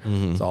Cassian.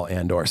 It's all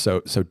Andor.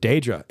 So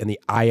Daedra and the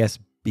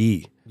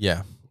ISB.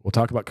 Yeah. We'll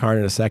talk about Karn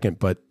in a second,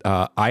 but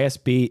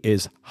ISB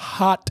is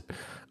hot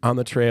on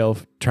the trail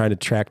trying to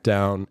track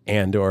down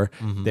Andor.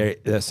 They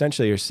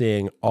essentially are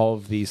seeing all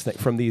of these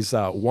things from these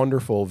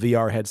wonderful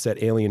VR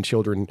headset alien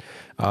children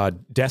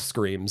death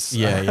screams,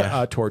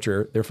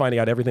 torture. They're finding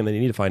out everything they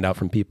need to find out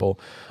from people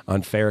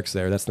on Ferrix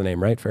there. That's the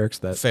name, right?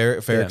 Ferrix?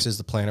 Ferrix is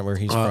the planet where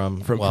he's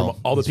from. From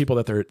all the people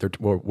that they're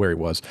where he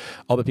was,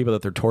 all the people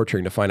that they're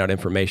torturing to find out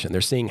information.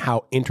 They're seeing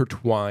how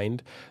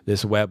intertwined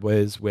this web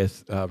is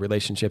with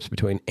relationships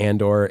between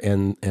Andor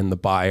and the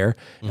buyer,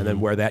 and then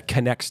where that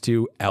connects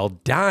to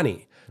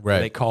Eldani. Right.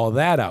 They call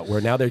that out,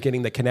 where now they're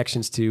getting the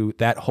connections to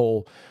that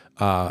whole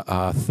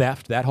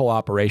theft, that whole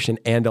operation,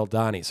 and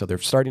Eldani. So they're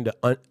starting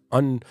to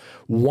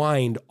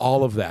unwind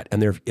all of that,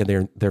 and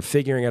they're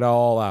figuring it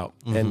all out.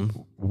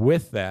 And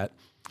with that,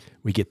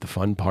 we get the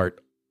fun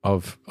part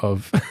of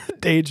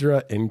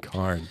Daedra and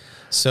Karn.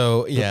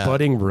 So the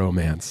budding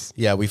romance.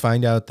 Yeah, we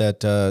find out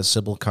that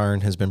Sybil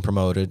Karn has been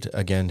promoted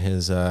again.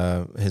 His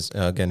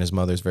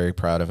mother's very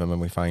proud of him,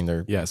 and we find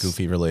their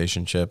goofy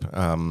relationship.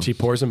 She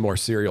pours him more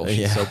cereal.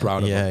 She's so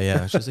proud of him.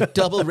 Yeah. She's like,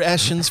 double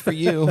rations for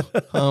you.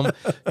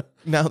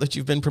 Now that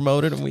you've been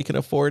promoted and we can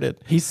afford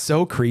it. He's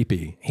so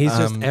creepy. He's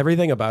just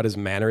everything about his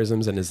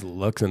mannerisms and his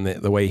looks and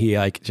the way he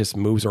just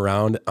moves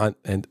around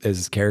and as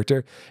his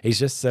character. He's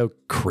just so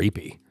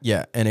creepy.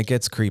 Yeah, and it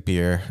gets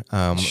creepier.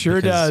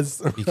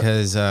 Does.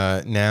 Because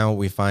now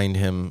we find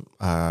him,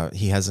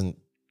 he hasn't,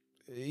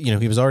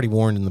 he was already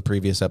warned in the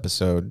previous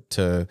episode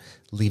to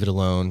leave it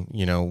alone.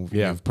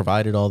 You've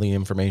provided all the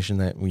information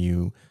that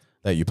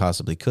you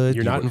possibly could.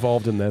 You're not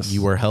involved in this.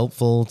 You were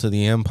helpful to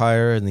the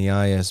Empire and the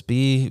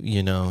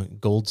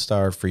ISB, gold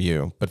star for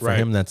you. But for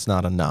him, that's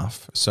not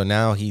enough. So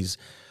now he's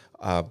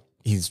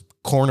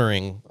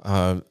cornering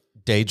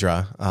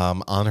Daedra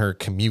on her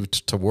commute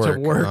to work.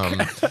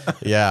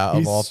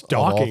 He's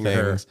stalking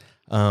her.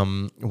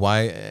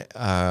 Why?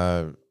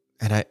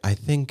 And I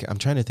think I'm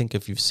trying to think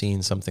if you've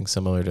seen something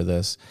similar to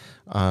this.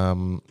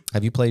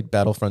 Have you played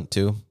Battlefront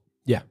 2?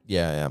 Yeah.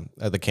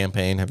 The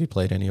campaign. Have you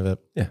played any of it?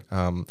 Yeah.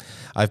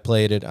 I've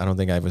played it. I don't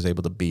think I was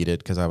able to beat it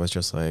because I was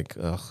just like,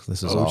 ugh,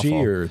 this is OG awful.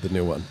 or the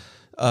new one?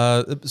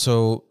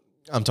 So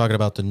I'm talking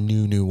about the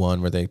new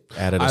one where they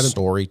added a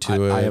story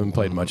to it. I haven't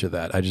played much of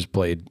that. I just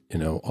played,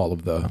 all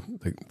of the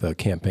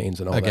campaigns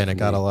and all that. Again, it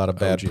got a lot of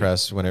bad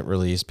press when it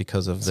released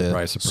because of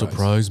the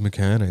surprise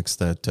mechanics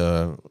that,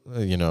 the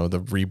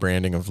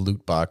rebranding of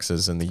loot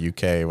boxes in the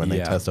UK when they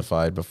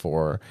testified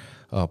before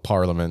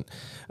Parliament.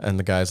 And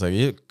the guy's like,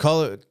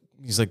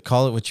 He's like,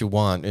 call it what you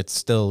want. It's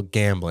still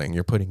gambling.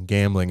 You're putting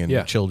gambling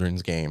in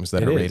children's games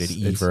that are rated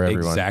E for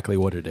everyone. Exactly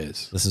what it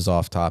is. This is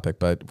off topic,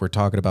 but we're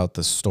talking about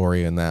the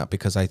story in that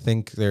because I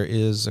think there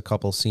is a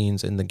couple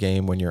scenes in the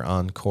game when you're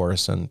on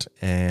Coruscant,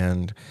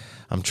 and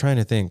I'm trying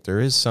to think.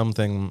 There is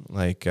something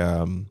like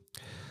a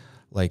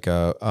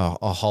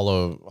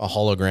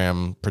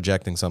hologram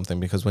projecting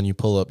something, because when you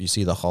pull up, you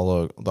see the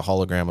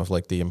hologram of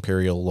like the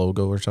Imperial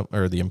logo or something,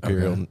 or the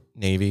Imperial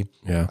Navy.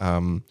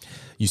 Yeah.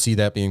 You see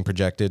that being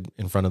projected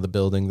in front of the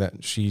building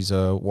that she's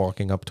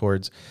walking up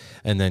towards,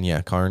 and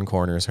then Karn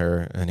corners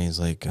her, and he's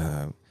like,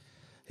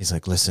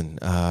 listen,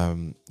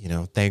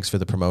 thanks for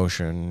the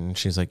promotion. And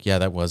she's like, yeah,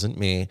 that wasn't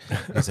me.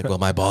 And he's like, well,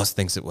 my boss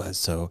thinks it was,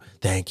 so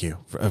thank you,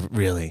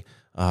 really.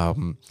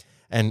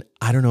 And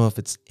I don't know if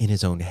it's in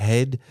his own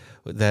head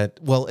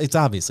well, it's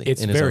obviously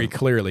it's very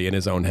clearly in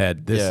his own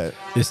head. This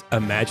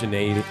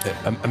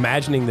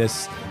imagining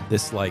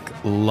this like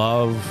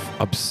love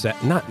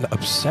not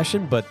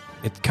obsession, but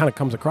it kind of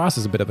comes across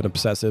as a bit of an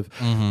obsessive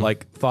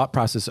like thought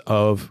process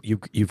of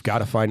you've got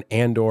to find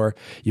Andor,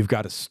 you've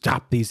got to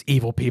stop these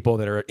evil people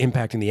that are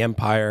impacting the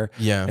Empire,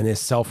 and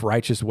his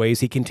self-righteous ways.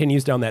 He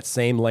continues down that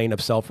same lane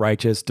of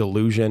self-righteous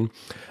delusion,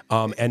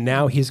 and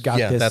now he's got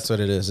this. That's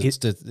what it is. It's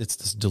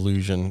this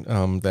delusion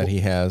that he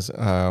has,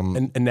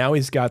 and now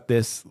he's got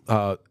this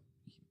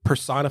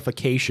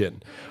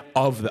personification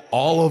of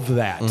all of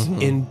that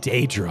in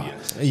Daedra,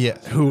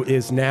 who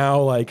is now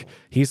like,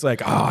 he's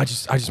like, oh, I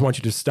just want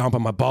you to stomp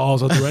on my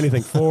balls. I'll do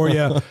anything for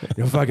you.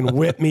 You fucking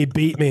whip me,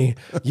 beat me.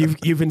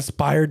 You've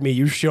inspired me.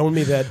 You've shown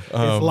me that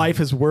his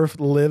life is worth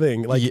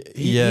living. Like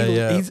he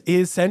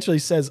essentially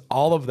says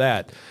all of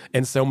that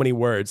in so many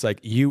words. Like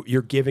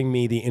you're giving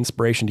me the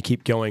inspiration to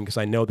keep going because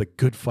I know the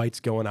good fight's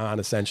going on,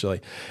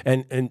 essentially.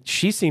 And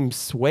she seems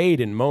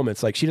swayed in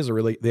moments. Like she does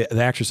the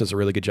actress does a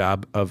really good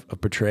job of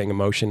portraying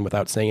emotion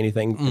without saying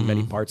anything in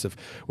many parts of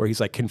where he's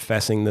like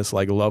confessing this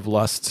like love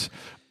lust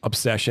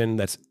obsession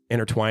that's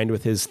intertwined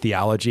with his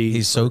theology.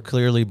 He's so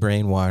clearly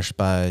brainwashed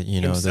by,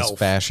 himself. This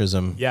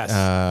fascism. Yes.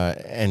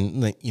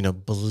 And,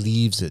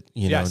 believes it,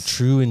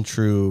 true and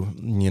true,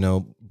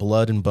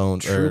 blood and bone.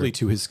 Truly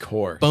to his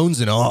core.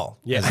 Bones and all,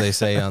 as they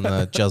say on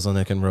the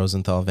Jeselnik and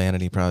Rosenthal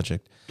Vanity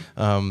Project,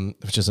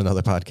 which is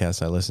another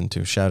podcast I listen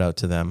to. Shout out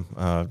to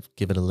them.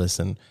 Give it a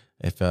listen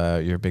if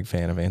you're a big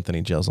fan of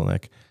Anthony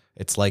Jeselnik.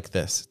 It's like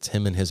this. It's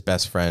him and his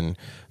best friend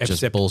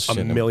just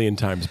bullshitting. A million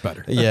times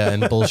better.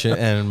 And bullshit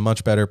and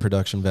much better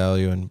production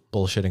value and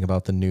bullshitting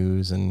about the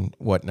news and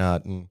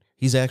whatnot. And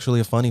he's actually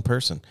a funny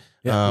person.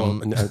 Yeah,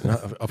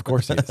 of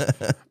course he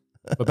is.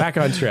 But back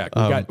on track.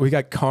 We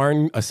got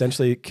Karn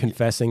essentially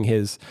confessing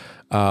his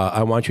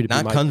I want you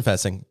to be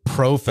confessing,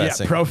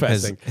 professing. Yeah,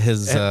 professing.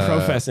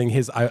 Professing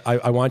his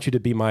I want you to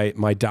be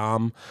my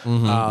dom,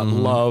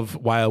 love,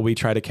 while we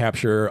try to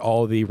capture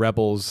all the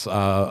rebels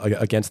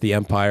against the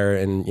Empire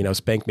and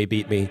spank me,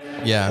 beat me.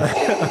 Yeah.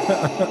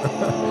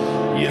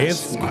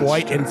 It's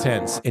quite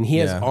intense, and he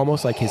has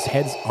almost like his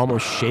head's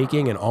almost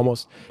shaking and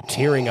almost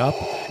tearing up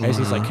as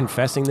he's like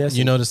confessing this.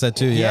 You noticed that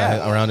too,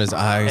 around his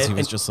eyes. He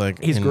was just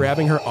like he's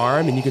grabbing her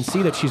arm, and you can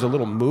see that she's a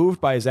little moved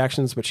by his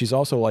actions, but she's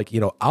also like,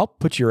 I'll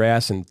put your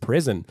ass in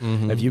prison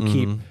if you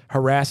keep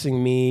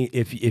harassing me.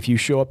 If you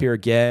show up here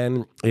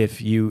again, if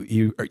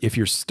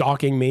you're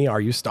stalking me, are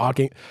you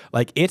stalking?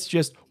 Like it's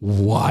just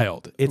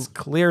wild. It's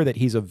clear that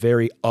he's a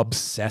very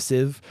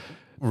obsessive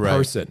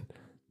person,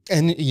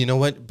 and you know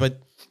what, but.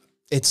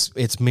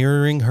 It's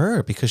mirroring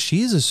her because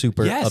she's a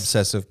super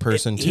obsessive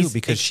person too,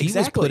 because she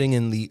was putting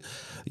in the,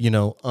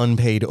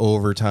 unpaid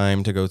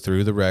overtime to go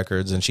through the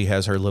records, and she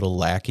has her little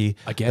lackey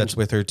that's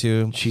with her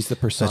too. She's the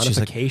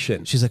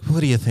personification. She's like, what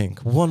do you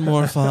think? One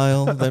more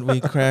file that we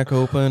crack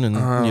open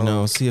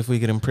and, see if we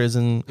can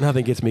imprison.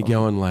 Nothing gets me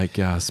going like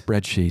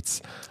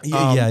spreadsheets.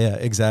 Yeah,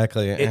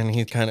 exactly. And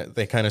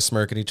they kind of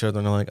smirk at each other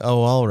and they're like,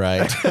 oh, all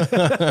right.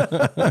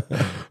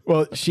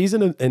 Well, she's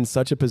in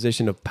such a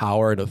position of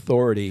power and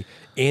authority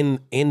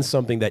in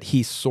something that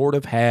he sort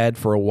of had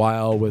for a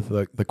while with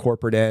the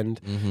corporate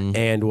end,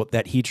 and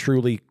that he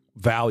truly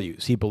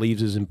values. He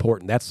believes is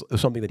important. That's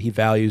something that he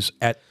values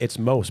at its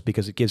most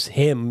because it gives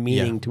him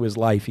meaning to his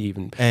life. He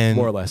even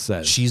more or less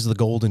says she's the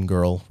golden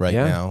girl right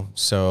now.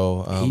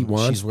 So he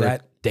wants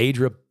that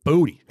Daedra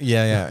booty.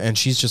 Yeah. And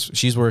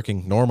she's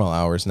working normal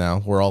hours now,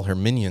 where all her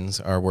minions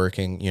are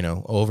working,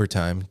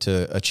 overtime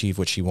to achieve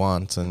what she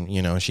wants. And,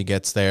 she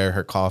gets there,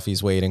 her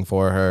coffee's waiting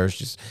for her.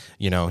 She's,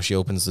 she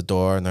opens the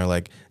door and they're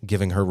like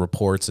giving her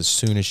reports as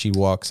soon as she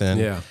walks in.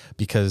 Yeah.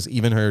 Because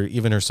even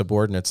her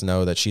subordinates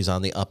know that she's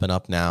on the up and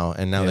up now.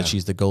 And now that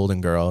she's the golden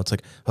girl, it's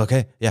like,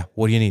 okay, yeah,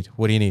 what do you need?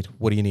 What do you need?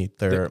 What do you need?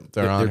 They're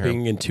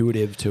being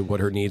intuitive to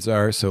what her needs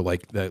are. So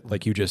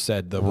like you just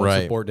said, the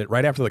one subordinate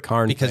right after the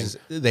Karn because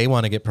they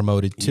want to get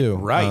promoted too.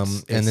 Right.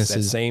 And this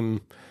is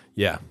same.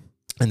 Yeah.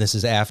 And this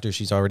is after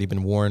she's already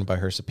been warned by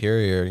her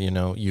superior,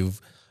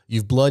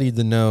 you've bloodied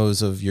the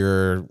nose of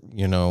your,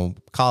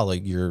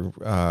 colleague, your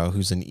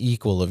who's an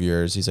equal of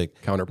yours. He's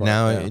like,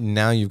 counterpart.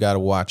 Now you've got to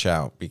watch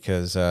out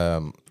because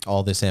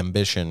all this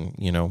ambition,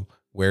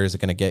 where is it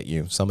going to get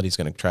you? Somebody's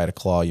going to try to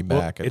claw you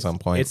back at some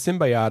point. It's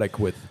symbiotic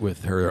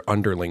with her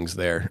underlings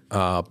there,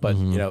 but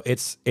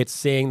it's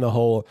seeing the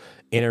whole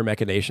inner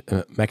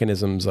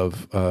mechanisms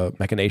of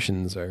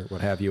machinations or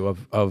what have you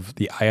of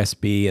the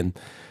ISB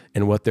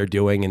and what they're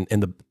doing,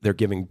 and they're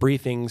giving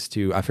briefings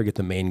to, I forget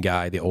the main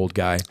guy, the old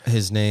guy.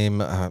 His name,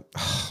 go ahead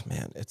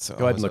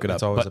and look it up.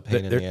 It's always a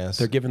pain in the ass.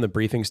 They're giving the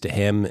briefings to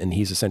him, and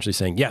he's essentially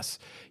saying, yes,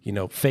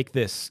 fake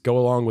this, go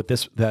along with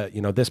this,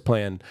 this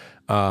plan,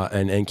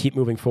 and keep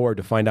moving forward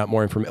to find out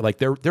more information. Like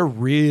they're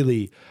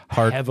really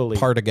heavily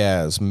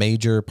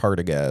Major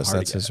Partagaz.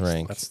 That's his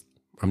rank.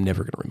 I'm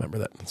never going to remember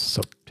that. It's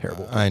so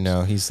terrible. I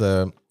know he's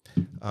the.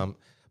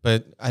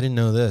 But I didn't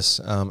know this.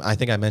 I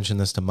think I mentioned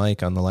this to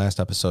Mike on the last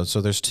episode. So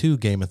there's 2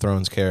 Game of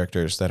Thrones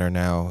characters that are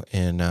now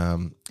in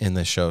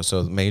this show.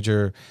 So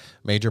major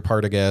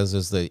Partagaz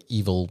is the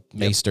evil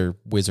maester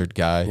wizard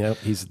guy. Yep,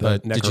 he's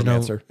the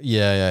necromancer. Did you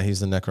know, yeah,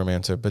 he's the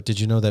necromancer. But did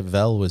you know that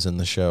Vel was in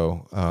the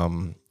show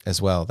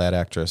as well? That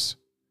actress.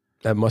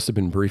 That must have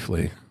been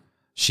briefly.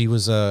 She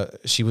was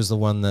the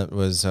one that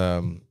was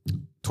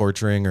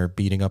torturing or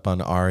beating up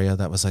on Arya.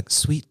 That was like,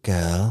 sweet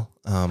girl.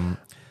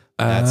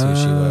 That's who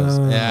she was.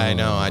 Yeah, I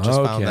know. I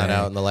just found that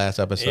out in the last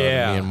episode.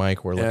 Me and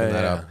Mike were looking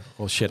that up.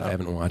 Well, shit, I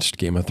haven't watched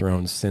Game of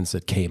Thrones since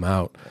it came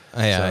out.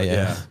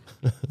 Yeah.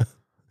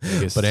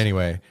 But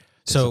anyway,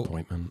 so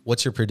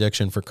what's your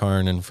prediction for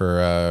Karn and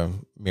for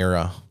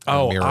Mira?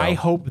 Miro? I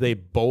hope they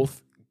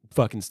both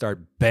fucking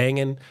start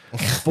banging,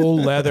 full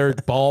leather,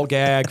 ball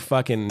gag,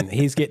 fucking,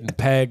 he's getting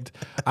pegged.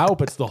 I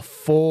hope it's the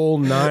full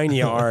 9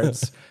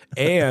 yards.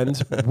 And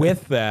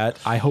with that,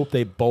 I hope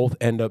they both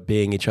end up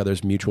being each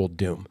other's mutual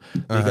doom,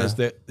 because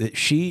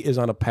she is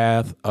on a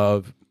path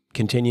of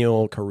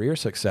continual career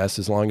success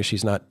as long as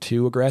she's not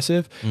too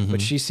aggressive,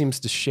 but she seems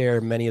to share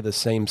many of the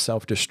same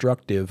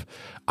self-destructive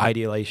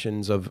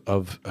ideations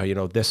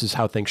of this is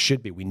how things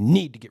should be. We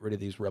need to get rid of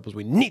these rebels.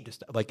 We need to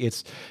stop. Like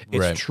it's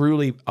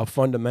truly a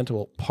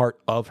fundamental part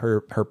of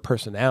her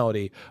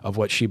personality, of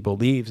what she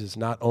believes is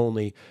not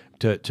only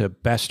to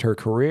best her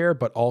career,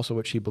 but also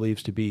what she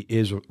believes to be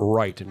is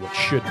right and what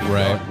should be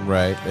done.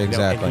 Right,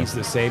 exactly. And he's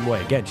the same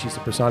way. Again, she's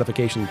the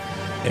personification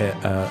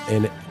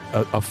in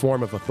a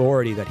form of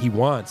authority that he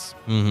wants.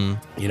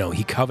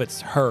 He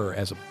covets her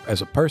as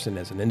a person,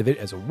 as an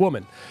individual, as a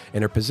woman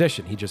in her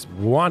position. He just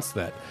wants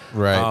that.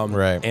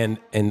 Right. And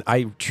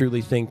I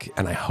truly think,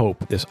 and I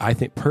hope this, I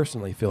think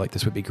personally feel like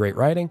this would be great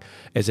writing,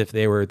 as if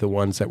they were the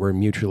ones that were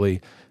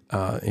mutually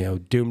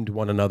doomed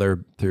one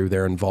another through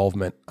their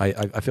involvement.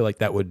 I feel like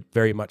that would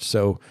very much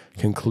so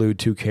conclude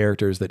 2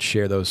 characters that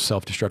share those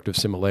self-destructive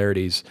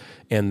similarities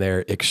and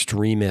their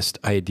extremist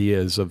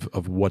ideas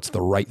of what's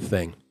the right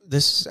thing.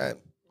 This,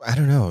 I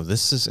don't know.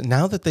 This is,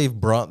 now that they've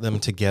brought them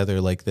together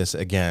like this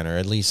again, or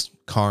at least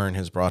Karn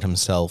has brought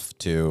himself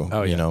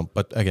to,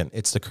 but again,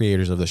 it's the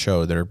creators of the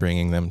show that are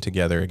bringing them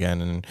together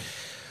again. And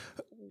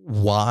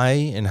why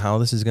and how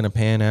this is going to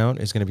pan out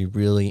is going to be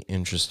really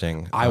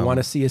interesting. I want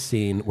to see a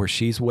scene where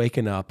she's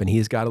waking up and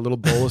he's got a little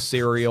bowl of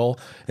cereal.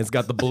 It's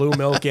got the blue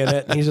milk in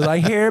it. And he's just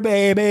like, here,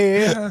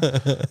 baby,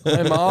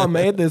 my mom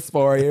made this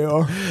for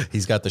you.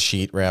 He's got the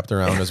sheet wrapped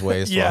around his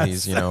waist while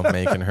he's,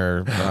 making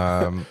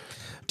her...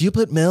 do you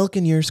put milk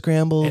in your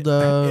scrambled...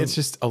 It's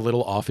just a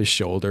little off his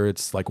shoulder.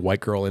 It's like white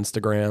girl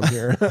Instagram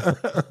here.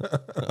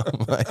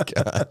 Oh, my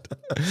God.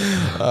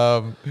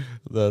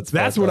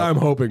 That's what I'm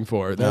hoping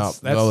for.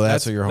 That's what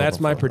you're hoping for. That's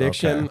my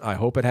prediction. Okay. I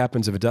hope it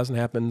happens. If it doesn't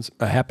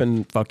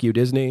happen, fuck you,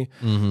 Disney.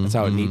 That's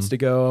how it needs to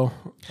go.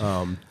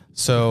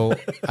 So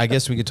I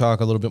guess we could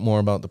talk a little bit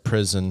more about the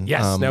prison.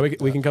 Yes, now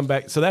we can come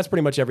back. So that's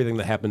pretty much everything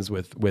that happens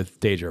with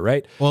Deidre,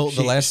 right? Well,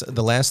 the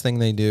last thing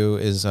they do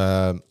is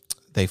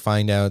they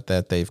find out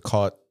that they've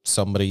caught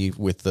somebody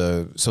with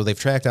so they've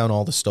tracked down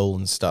all the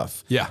stolen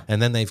stuff. Yeah.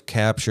 And then they've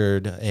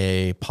captured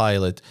a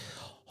pilot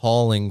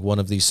hauling one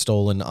of these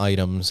stolen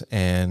items,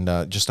 and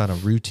just on a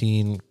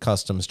routine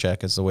customs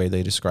check is the way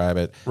they describe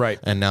it. Right.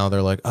 And now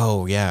they're like,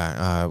 oh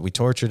yeah, we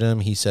tortured him.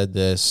 He said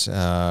this, we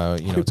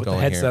put the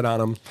headset on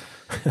him.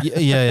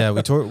 yeah.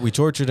 We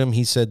tortured him.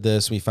 He said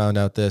this. We found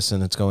out this,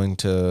 and it's going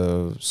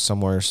to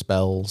somewhere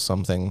spell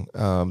something.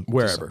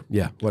 Wherever,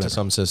 whatever. To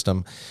some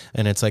system.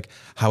 And it's like,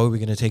 how are we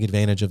going to take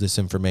advantage of this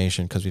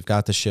information? Because we've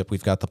got the ship,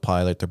 we've got the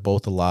pilot. They're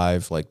both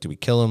alive. Like, do we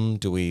kill them?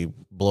 Do we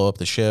blow up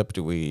the ship?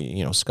 Do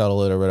we,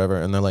 scuttle it or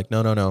whatever? And they're like,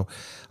 no.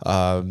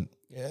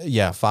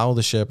 Foul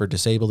the ship or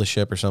disable the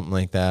ship or something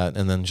like that,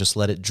 and then just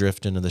let it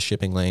drift into the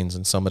shipping lanes,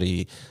 and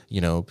somebody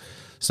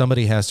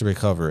has to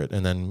recover it,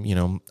 and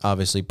then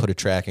obviously put a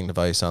tracking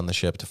device on the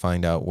ship to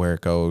find out where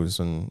it goes.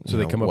 And so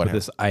they come up with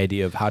this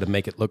idea of how to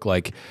make it look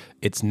like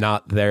it's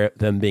not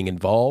them being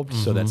involved,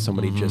 so that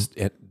somebody just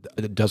it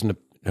doesn't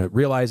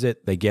realize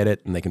it, they get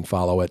it, and they can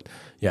follow it.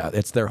 Yeah,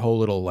 it's their whole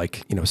little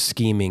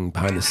scheming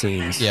behind the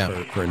scenes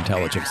for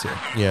intelligence here.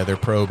 Yeah, they're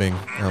probing.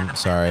 I'm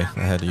sorry,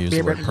 I had to use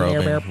the word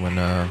probing when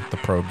the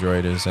probe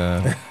droid is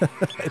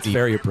it's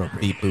very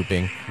appropriate. Beep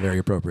booping. Very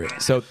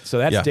appropriate. So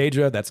that's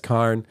Deidre, that's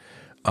Karn.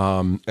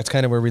 That's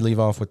kind of where we leave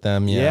off with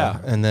them. Yeah.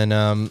 And then,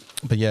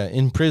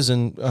 in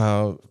prison,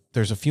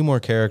 there's a few more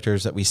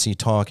characters that we see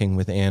talking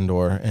with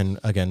Andor. And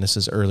again, this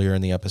is earlier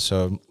in the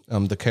episode.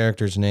 The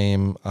character's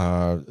name,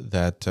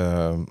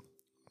 that,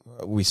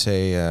 we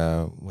say,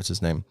 what's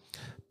his name?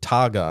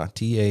 Taga,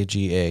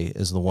 T-A-G-A,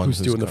 is the one who's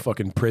doing the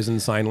fucking prison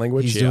sign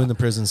language. He's doing the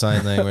prison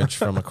sign language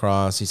from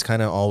across. He's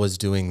kind of always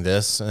doing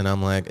this. And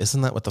I'm like,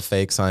 isn't that what the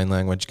fake sign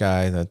language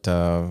guy that,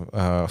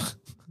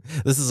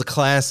 this is a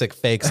classic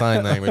fake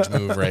sign language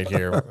move right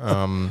here.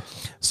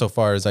 So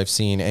far as I've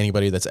seen,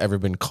 anybody that's ever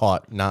been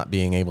caught not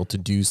being able to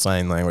do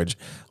sign language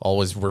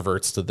always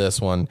reverts to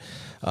this one.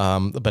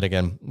 But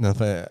again,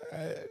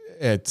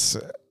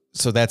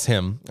 so that's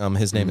him.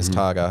 His name is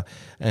Taga.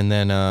 And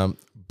then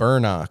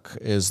Burnock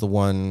is the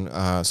one.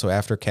 So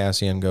after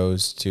Cassian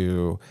goes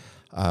to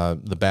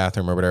the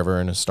bathroom or whatever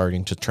and is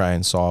starting to try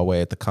and saw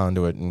away at the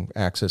conduit and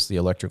access the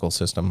electrical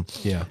system.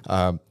 Yeah.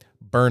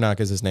 Burnock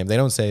is his name. They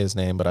don't say his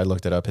name, but I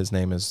looked it up. His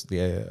name is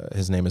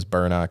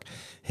Burnock.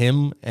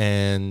 Him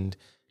and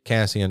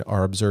Cassian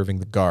are observing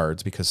the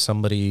guards because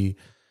somebody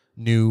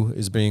new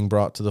is being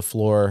brought to the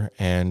floor,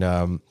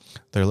 and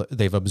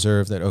they've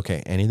observed that,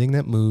 okay, anything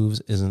that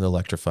moves isn't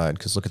electrified,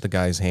 because look at the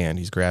guy's hand.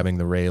 He's grabbing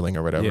the railing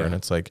or whatever, and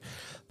it's like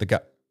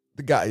the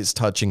guy is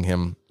touching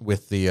him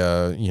with the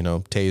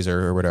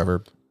taser or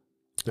whatever.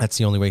 That's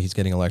the only way he's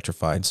getting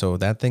electrified. So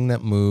that thing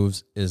that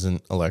moves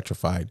isn't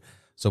electrified.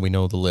 So we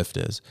know the lift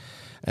is.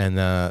 And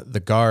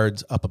the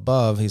guards up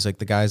above, he's like,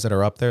 the guys that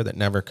are up there that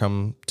never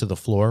come to the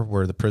floor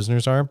where the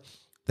prisoners are,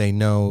 they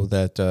know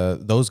that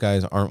those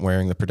guys aren't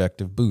wearing the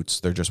protective boots.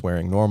 They're just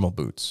wearing normal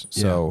boots.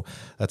 So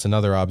that's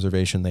another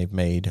observation they've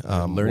made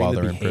learning while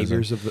the they're in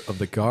prison. behaviors of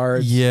the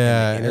guards.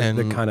 Yeah, and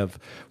the kind of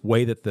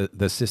way that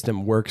the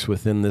system works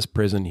within this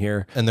prison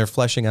here. And they're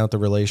fleshing out the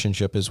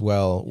relationship as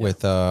well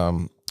with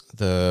the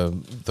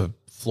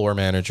floor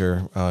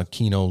manager,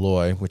 Kino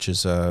Loy, which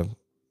is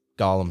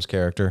Gollum's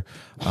character.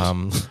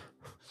 No,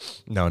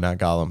 not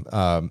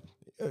Gollum.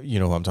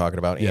 You know who I'm talking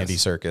about, Andy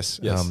Serkis,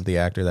 the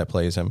actor that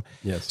plays him.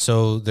 Yes.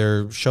 So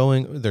they're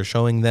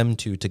showing them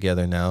two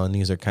together now, and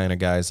these are kind of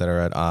guys that are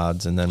at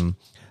odds, and then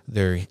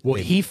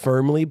he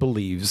firmly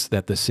believes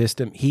that the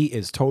system, he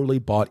is totally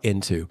bought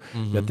into,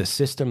 that the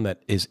system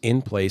that is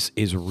in place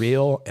is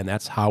real, and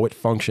that's how it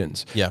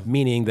functions. Yeah.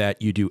 Meaning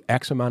that you do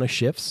X amount of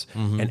shifts,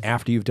 and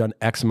after you've done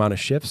X amount of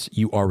shifts,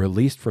 you are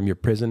released from your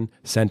prison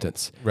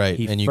sentence. Right,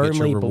 He and you get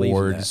firmly your believes in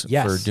rewards that.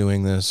 Yes. for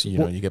doing this. You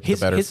know, you get the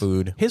better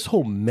food. His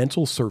whole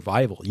mental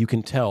survival, you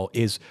can tell,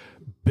 is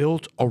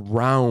built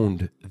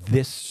around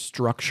this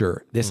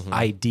structure, this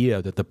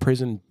idea that the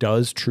prison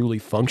does truly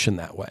function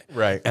that way.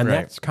 Right, And right.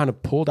 that's kind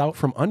of pulled out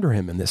from under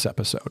him in this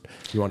episode.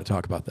 You want to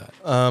talk about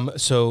that?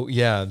 So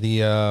yeah,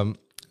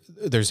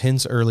 there's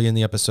hints early in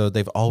the episode.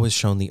 They've always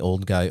shown the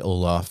old guy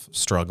Olaf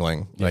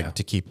struggling,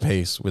 to keep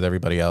pace with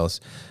everybody else.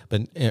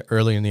 But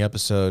early in the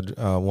episode,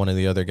 one of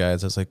the other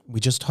guys is like,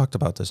 "We just talked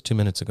about this 2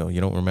 minutes ago.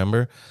 You don't remember?"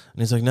 And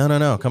he's like,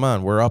 "No, come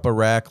on, we're up a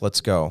rack.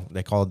 Let's go."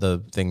 They call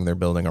the thing they're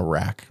building a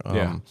rack.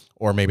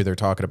 Or maybe they're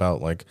talking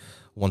about like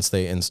once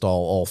they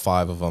install all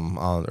 5 of them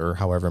on, or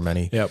however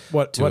many. Yeah,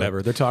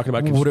 whatever. They're talking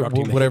about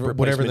constructing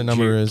whatever the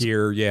number is.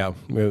 Gear,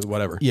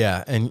 whatever.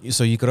 Yeah, and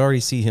so you could already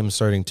see him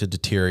starting to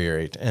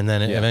deteriorate. And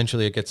then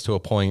eventually it gets to a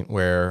point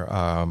where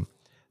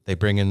they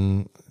bring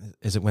in,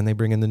 is it when they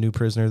bring in the new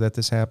prisoner that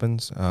this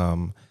happens?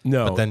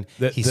 No. But then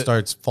he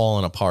starts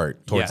falling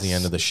apart towards the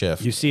end of the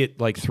shift. You see it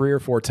like 3 or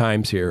 4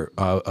 times here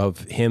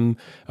of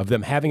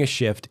them having a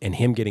shift and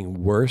him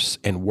getting worse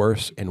and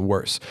worse and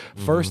worse.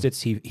 First,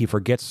 it's he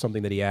forgets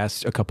something that he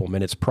asked a couple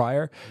minutes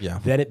prior. Yeah.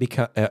 Then it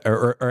becomes,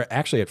 or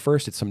actually at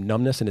first it's some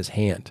numbness in his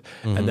hand,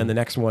 and then the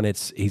next one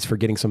he's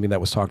forgetting something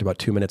that was talked about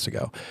 2 minutes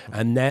ago,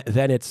 and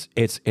then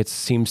it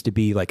seems to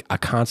be like a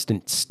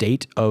constant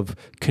state of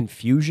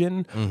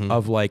confusion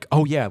of like,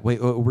 oh yeah,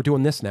 wait, we're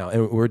doing this now,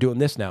 and we're doing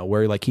this now,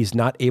 where like he's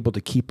not able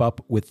to keep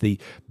up with the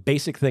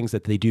basic things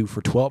that they do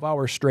for 12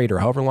 hours straight or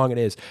however long it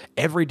is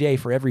every day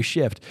for every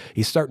shift.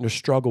 He's starting to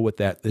struggle with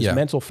that. His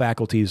mental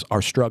faculties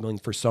are struggling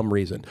for some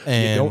reason.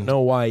 And you don't know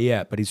why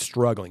yet, but he's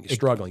struggling.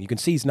 You can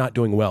see he's not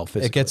doing well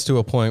physically. It gets to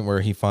a point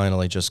where he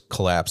finally just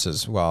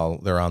collapses while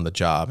they're on the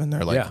job, and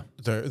they're like,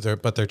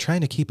 they're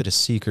trying to keep it a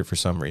secret for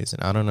some reason.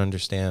 I don't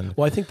understand.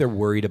 Well, I think they're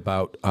worried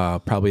about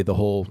probably the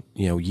whole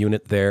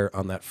unit there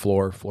on that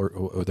floor.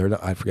 They're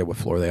not, I forget what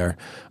floor they are.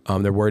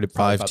 They're worried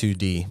about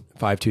 5-2D.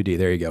 5-2D.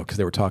 There you go. Because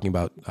they were talking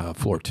about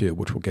floor 2,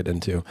 which we'll get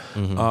into.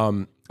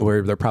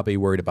 Where they're probably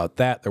worried about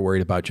that. They're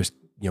worried about just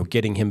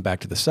getting him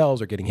back to the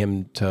cells, or getting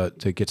him to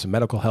get some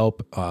medical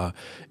help,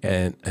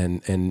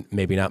 and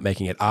maybe not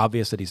making it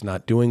obvious that he's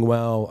not doing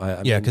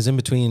well. Because in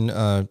between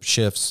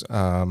shifts,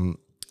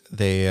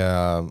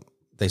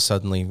 they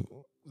suddenly,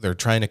 they're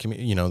trying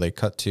to they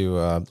cut to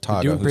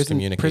Taga, who's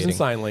communicating prison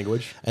sign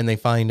language, and they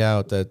find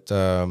out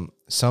that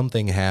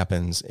something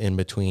happens in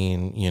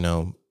between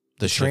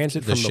the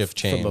transit the shift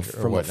change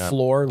from the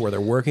floor where they're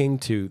working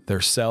to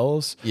their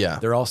cells. Yeah,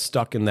 they're all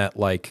stuck in that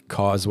like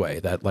causeway,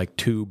 that like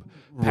tube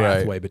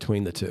pathway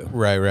between the two.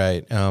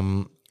 Right.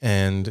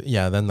 And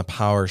then the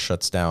power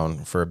shuts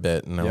down for a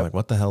bit, and they're like,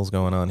 "What the hell's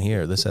going on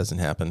here? This hasn't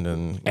happened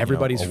in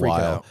everybody's a freaking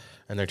while." out,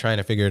 and they're trying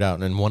to figure it out.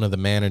 And then one of the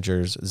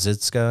managers,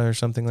 Zitska or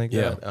something like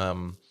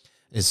that,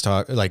 is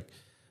like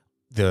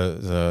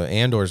the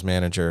Andor's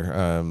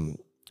manager,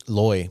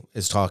 Loy,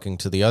 is talking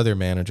to the other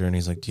manager, and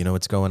he's like, "Do you know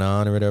what's going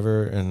on or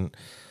whatever?" And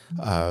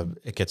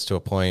it gets to a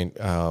point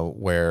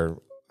where,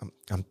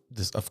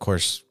 this, of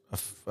course,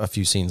 a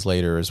few scenes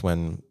later is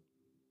when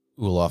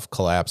Olaf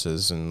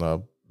collapses in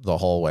the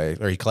hallway,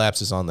 or he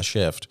collapses on the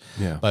shift.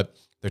 Yeah. But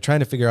they're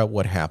trying to figure out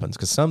what happens,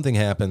 because something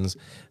happens,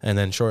 and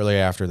then shortly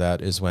after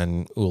that is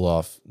when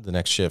Olaf, the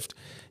next shift,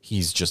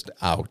 he's just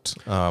out.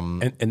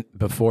 And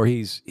before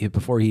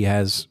he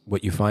has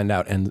what you find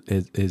out and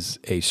is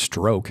a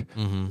stroke,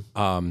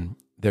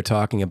 they're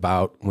talking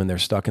about when they're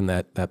stuck in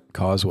that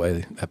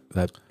causeway,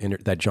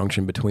 that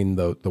junction between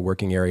the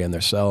working area and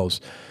their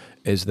cells,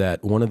 is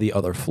that one of the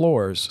other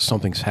floors,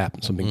 something's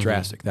happened, something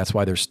drastic. That's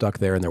why they're stuck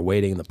there and they're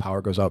waiting and the power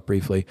goes out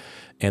briefly.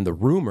 And the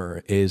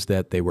rumor is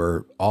that they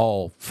were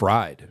all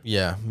fried.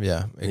 Yeah,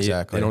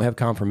 exactly. They don't have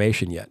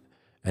confirmation yet.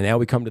 And now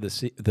we come to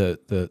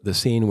the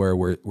scene where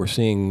we're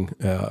seeing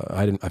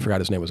I forgot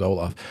his name was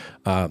Olaf.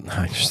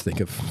 I just think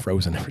of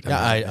Frozen every time.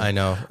 Yeah, I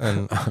know.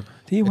 And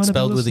do you it's want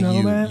spelled with a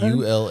snowman?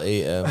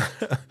 U-L-A-M.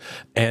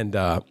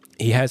 And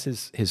he has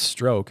his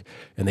stroke,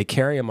 and they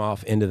carry him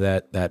off into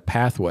that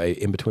pathway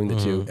in between the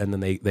two, and then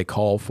they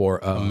call for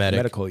a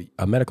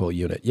medical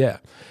unit. Yeah,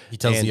 He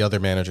tells the other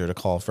manager to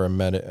call for a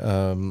medic,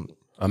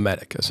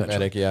 essentially.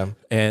 medic. Yeah,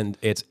 And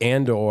it's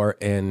Andor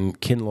and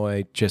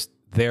Kinloy just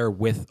there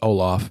with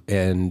Olaf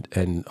and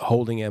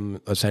holding him,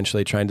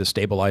 essentially trying to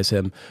stabilize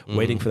him,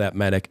 waiting for that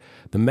medic.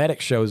 The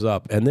medic shows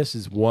up, and this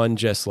is one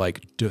just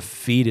like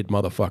defeated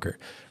motherfucker,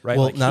 right?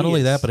 Well, like not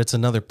only that, but it's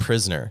another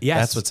prisoner. Yes.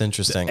 That's what's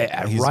interesting.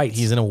 Right.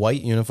 He's in a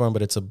white uniform,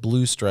 but it's a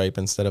blue stripe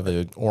instead of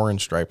an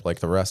orange stripe like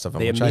the rest of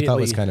them, which I thought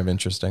was kind of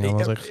interesting. I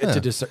was like,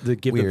 to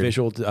give weird. the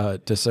visual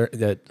difference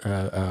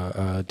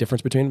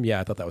between them.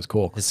 Yeah, I thought that was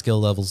cool. His skill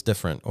level's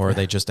different, or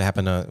they just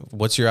happen to.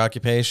 What's your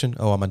occupation?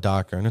 Oh, I'm a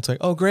doctor, and it's like,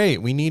 oh,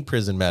 great, we need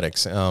prison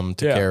medics to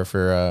care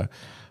for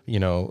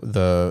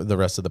the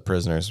rest of the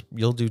prisoners.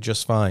 You'll do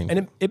just fine.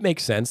 And it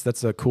makes sense.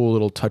 That's a cool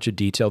little touch of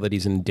detail that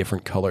he's in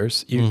different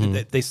colors.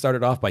 They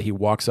started off by he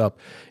walks up,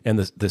 and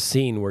the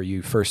scene where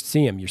you first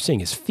see him, you're seeing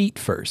his feet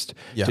first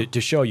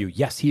to show you,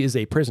 yes, he is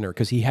a prisoner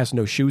because he has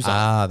no shoes on.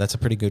 Ah, that's a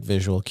pretty good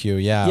visual cue.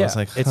 Yeah, I was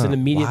like, it's an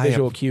immediate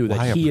visual cue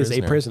that he is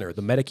a prisoner.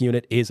 The medic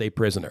unit is a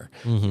prisoner.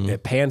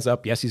 It pans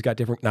up. Yes, he's got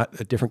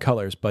different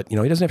colors, but he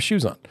doesn't have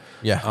shoes on.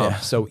 Yeah.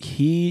 So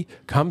he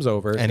comes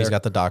over, and he's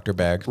got the doctor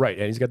bag. Right,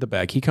 and he's got the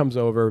bag. He comes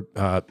over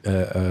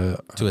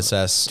to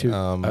assess,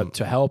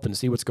 to help and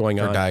see what's going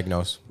on.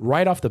 Diagnose.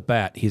 Right off the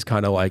bat, he's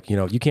kind of like,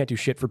 you can't do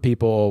shit for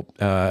people.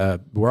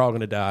 We're all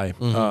going to die.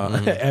 I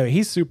mean,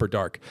 he's super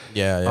dark.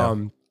 Yeah.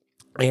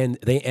 And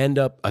they end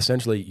up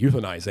essentially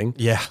euthanizing.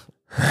 Yeah.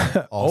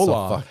 Also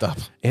Olaf. fucked up.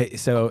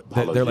 So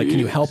they're like, can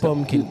you help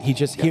him? Can he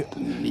just...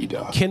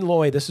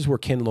 Kinloy, this is where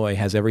Kinloy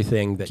has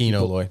everything that...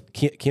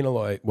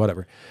 Kinoloy,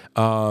 whatever.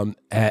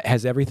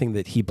 Has everything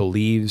that he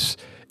believes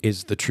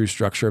is the true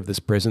structure of this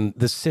prison,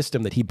 this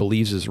system that he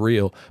believes is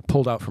real,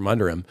 pulled out from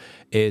under him.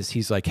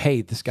 He's like,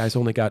 hey, this guy's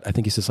only got, I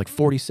think he says like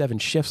 47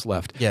 shifts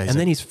left. Yeah, and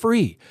then he's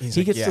free.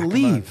 He gets to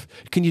leave.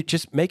 Can you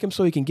just make him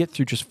so he can get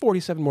through just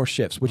 47 more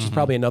shifts, which is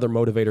probably another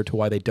motivator to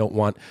why they don't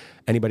want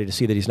anybody to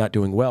see that he's not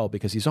doing well,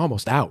 because he's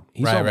almost out.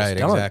 He's almost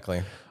done.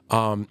 Exactly.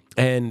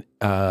 And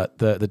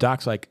the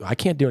doc's like, I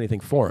can't do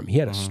anything for him. He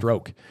had a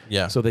stroke.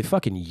 Yeah. So they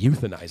fucking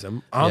euthanize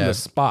him on the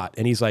spot.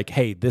 And he's like,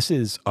 hey, this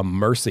is a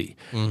mercy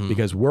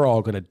because we're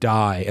all going to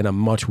die in a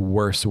much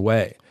worse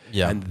way.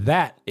 Yeah. And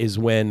that is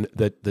when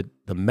the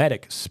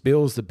medic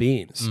spills the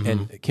beans.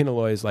 And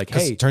Kinoloy is like,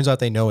 hey. It turns out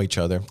they know each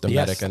other, the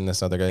medic and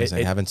this other guy. He's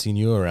like, I haven't seen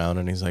you around.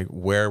 And he's like,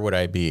 where would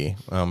I be?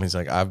 He's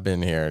like, I've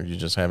been here. You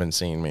just haven't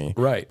seen me.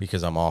 Right.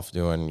 Because I'm off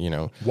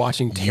doing,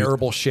 watching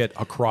terrible shit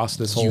across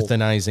this whole...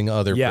 Euthanizing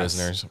other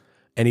prisoners.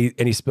 And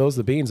he spills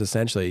the beans,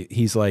 essentially.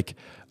 He's like,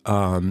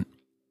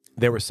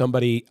 there was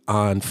somebody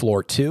on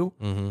floor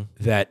 2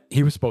 that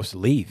he was supposed to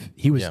leave.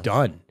 He was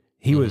done.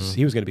 He was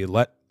going to be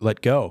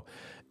let go.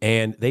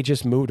 And they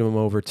just moved him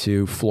over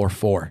to floor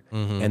 4.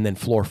 And then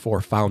floor 4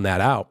 found that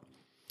out.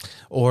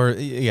 Or,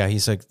 he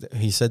said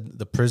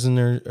the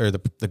prisoner or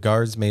the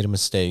guards made a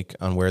mistake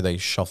on where they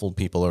shuffled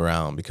people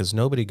around, because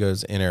nobody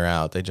goes in or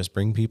out. They just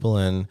bring people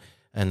in.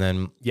 And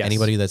then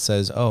anybody that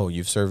says, oh,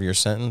 you've served your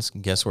sentence,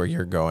 guess where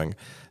you're going?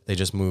 They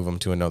just move them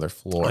to another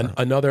floor.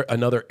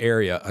 Another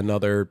area,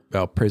 another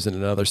prison,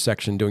 another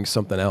section doing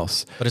something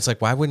else. But it's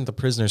like, why wouldn't the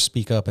prisoner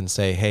speak up and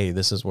say, hey,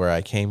 this is where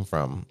I came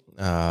from?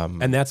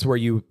 And that's where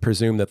you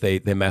presume that they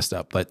messed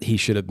up. But he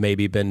should have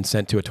maybe been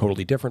sent to a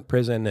totally different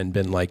prison and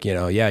been like,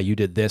 you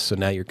did this, so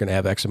now you're going to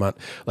have X amount.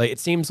 Like, it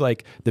seems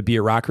like the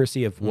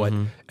bureaucracy of what,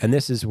 and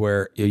this is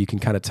where you can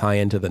kind of tie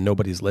into the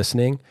nobody's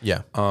listening.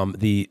 Yeah.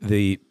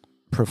 The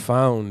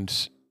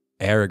profound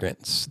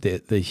arrogance,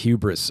 the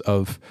hubris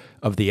of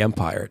the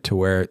empire, to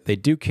where they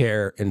do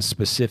care in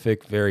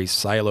specific, very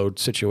siloed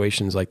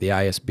situations like the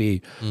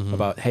ISB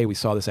about, hey, we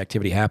saw this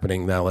activity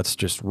happening, now let's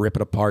just rip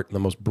it apart in the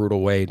most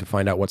brutal way to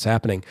find out what's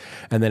happening.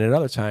 And then at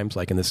other times,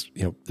 like in this,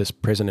 this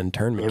prison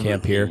internment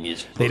camp here,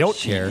 they don't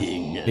care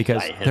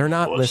because they're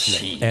not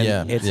listening.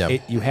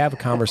 And you have a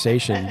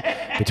conversation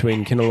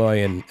between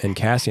Kinoloy and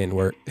Cassian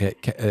where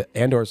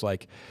Andor's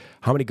like,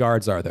 how many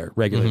guards are there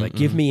regularly? Like,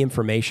 give me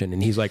information.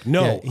 And he's like,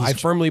 no, I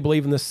firmly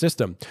believe in this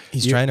system.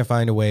 He's trying to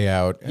find a way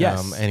out.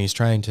 Yes. And he's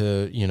trying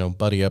to,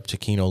 buddy up to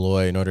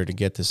Kinoloy in order to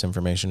get this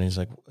information. And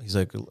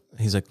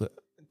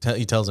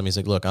he tells him, he's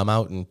like, look, I'm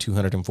out in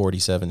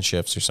 247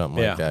 shifts or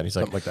something like that. He's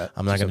like,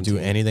 I'm not going to do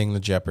anything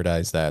to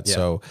jeopardize that. Yeah.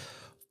 So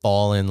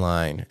fall in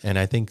line. And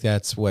I think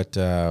that's what,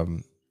 I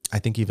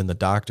think even the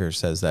doctor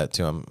says that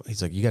to him.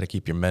 He's like, you got to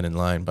keep your men in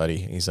line, buddy.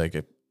 He's like,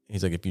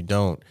 if you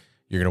don't,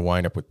 you're going to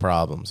wind up with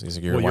problems. He's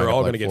like, you're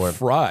all going to get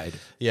fried.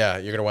 Yeah,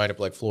 you're going to wind up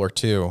like floor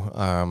 2,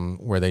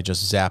 where they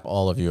just zap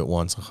all of you at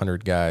once,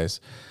 100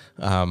 guys.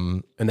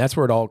 And that's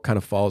where it all kind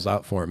of falls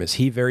out for him.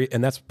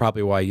 And that's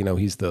probably why,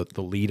 he's the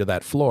lead of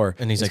that floor.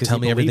 And he's like, tell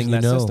me everything you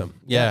know. System.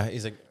 Yeah,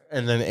 he's like,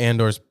 and then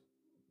Andor's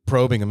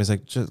probing him. He's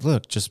like,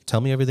 just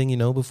tell me everything you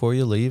know before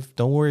you leave.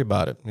 Don't worry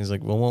about it. He's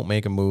like, we won't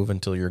make a move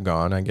until you're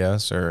gone, I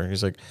guess. Or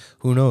he's like,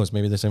 who knows?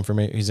 Maybe this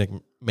information. He's like,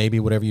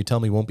 maybe whatever you tell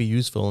me won't be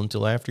useful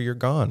until after you're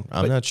gone.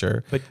 I'm not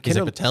sure. But he's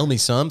like, but tell me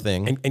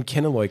something. And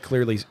Kenneloy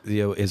clearly,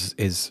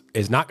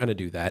 is not going to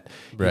do that.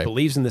 Right. He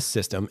believes in this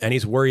system, and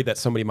he's worried that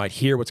somebody might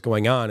hear what's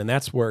going on. And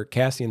that's where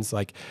Cassian's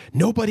like,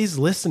 nobody's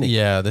listening.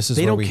 Yeah, this is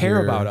they where don't we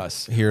care about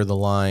us. Hear the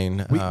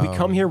line. We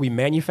come here, we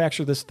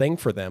manufacture this thing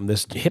for them,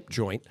 this hip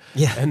joint.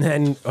 Yeah. And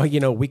then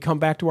we come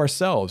back to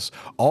ourselves.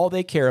 All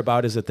they care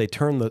about is that they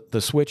turn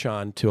the switch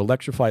on to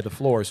electrify the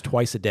floors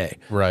twice a day.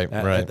 Right.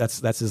 Right.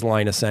 That's his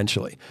line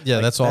essentially.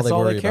 Yeah, that's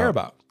all they care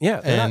about.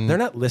 Yeah, they're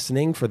not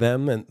listening for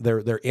them and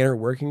their inner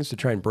workings to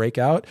try and break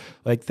out.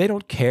 Like, they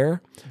don't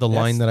care. The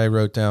line that I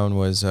wrote down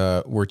was,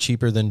 "We're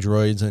cheaper than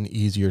droids and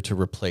easier to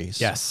replace."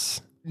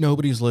 Yes.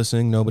 Nobody's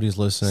listening.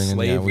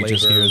 Slave and we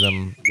just hear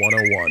them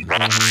 101.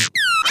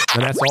 Mm-hmm.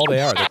 And that's all they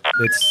are.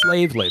 It's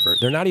slave labor.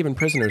 They're not even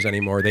prisoners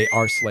anymore. They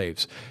are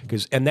slaves.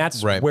 And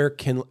that's where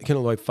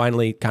Kenneloy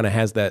finally kind of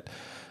has that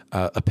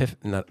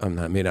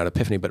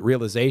epiphany, but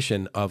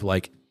realization of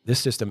like, this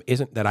system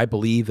isn't that I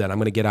believe that I'm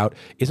going to get out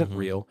isn't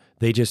real.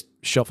 They just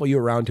shuffle you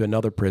around to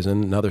another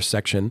prison, another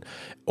section,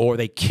 or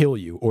they kill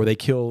you, or they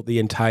kill the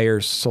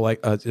entire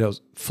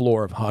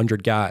floor of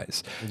 100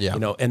 guys. Yeah.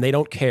 And they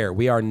don't care.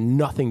 We are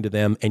nothing to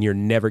them, and you're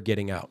never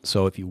getting out.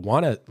 So if you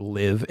want to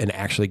live and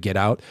actually get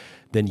out,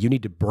 then you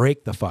need to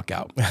break the fuck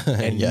out.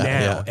 And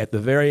at the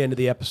very end of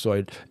the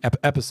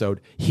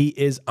episode, he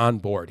is on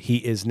board. He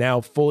is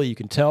now fully, you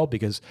can tell,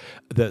 because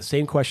the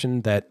same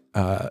question that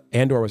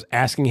Andor was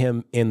asking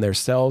him in their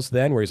cells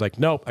then, where he's like,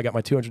 nope, I got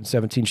my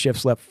 217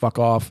 shifts left, fuck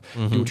off,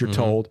 do what you're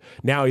told.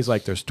 Now he's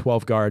like, there's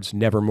 12 guards,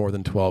 never more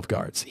than 12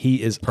 guards.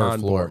 He is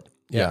on board.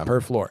 Yeah, per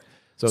floor.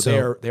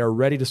 So they are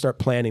ready to start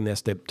planning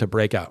this to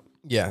break out.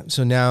 Yeah,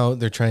 so now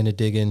they're trying to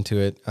dig into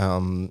it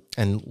and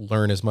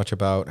learn as much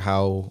about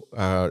how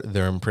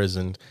they're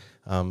imprisoned,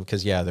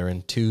 because they're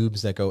in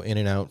tubes that go in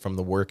and out from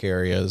the work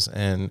areas,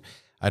 and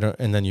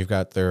then you've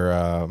got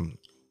their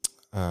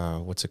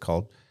what's it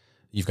called?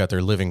 You've got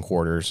their living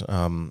quarters,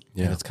 and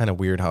it's kind of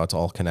weird how it's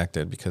all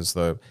connected because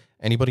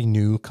anybody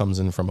new comes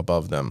in from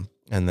above them,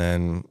 and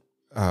then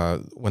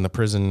when the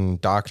prison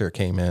doctor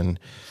came in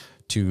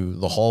to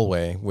the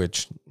hallway,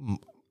 which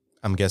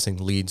I'm guessing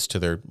leads to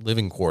their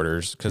living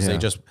quarters, because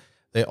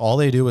all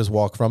they do is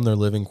walk from their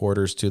living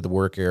quarters to the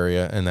work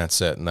area, and that's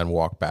it, and then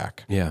walk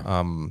back.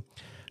 Yeah.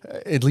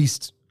 At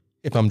least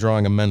if I'm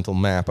drawing a mental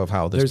map of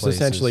how this There's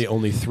essentially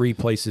only 3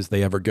 places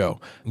they ever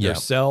go. Their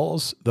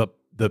cells, the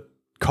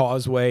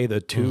causeway,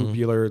 the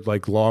tubular,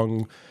 like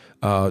long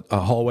a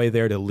hallway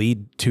there to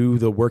lead to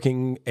the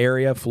working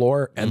area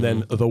floor, and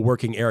then the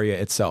working area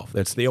itself.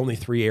 That's the only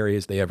 3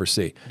 areas they ever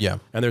see. Yeah.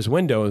 And there's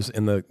windows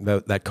in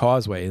that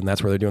causeway, and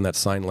that's where they're doing that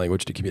sign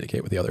language to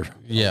communicate with the other.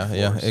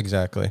 Yeah,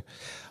 exactly.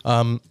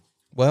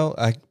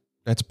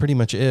 That's pretty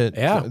much it.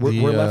 Yeah,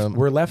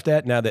 we're left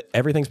at, now that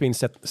everything's being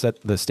set,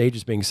 the stage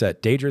is being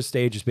set. Daedra's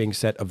stage is being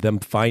set of them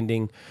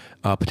finding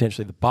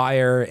potentially the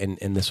buyer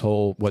and this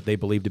whole, what they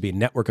believe to be a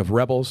network of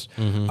rebels.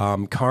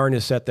 Karn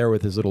is set there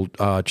with his little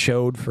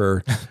chode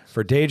for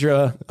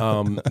Daedra.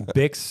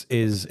 Bix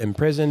is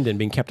imprisoned and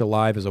being kept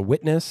alive as a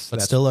witness.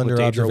 But still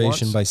under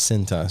observation by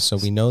Cinta. So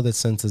we know that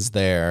Cinta's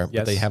there,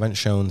 but they haven't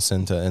shown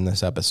Cinta in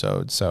this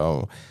episode.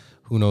 So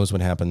who knows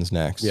what happens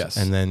next? Yes.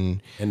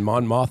 And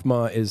Mon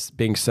Mothma is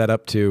being set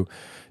up to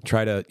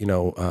try to,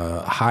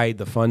 hide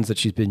the funds that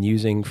she's been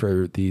using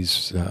for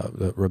these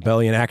the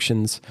rebellion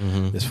actions,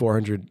 this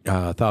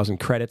 400,000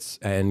 credits,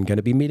 and going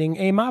to be meeting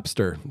a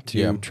mobster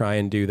to try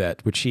and do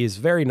that, which she is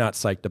very not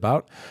psyched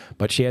about,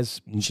 but she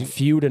has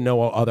few to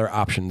no other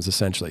options,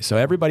 essentially.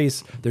 So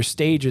their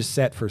stage is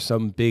set for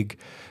some big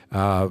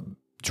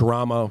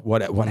drama,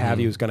 what have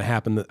you, is going to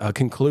happen, a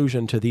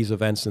conclusion to these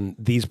events and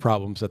these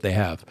problems that they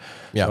have.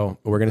 Yeah. So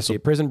we're going to see a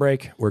prison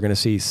break. We're going to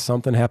see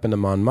something happen to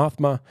Mon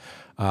Mothma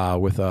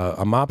with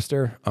a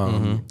mobster.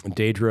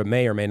 Daedra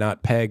may or may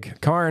not peg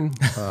Karn.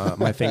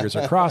 My fingers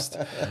are crossed.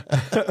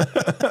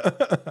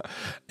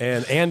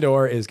 And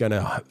Andor is going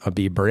to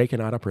be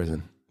breaking out of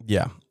prison.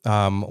 Yeah.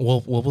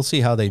 We'll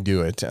see how they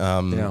do it.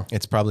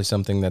 It's probably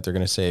something that they're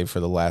going to save for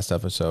the last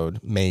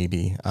episode.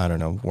 Maybe. I don't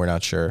know. We're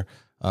not sure.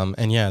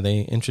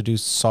 They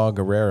introduced Saw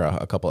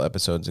Gerrera a couple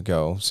episodes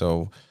ago.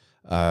 So,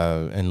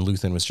 and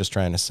Luthen was just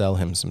trying to sell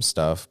him some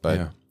stuff,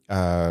 but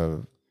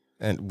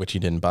which he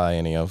didn't buy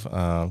any of.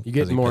 You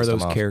get more of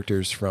those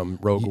characters from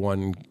Rogue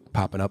One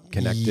popping up,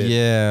 connected.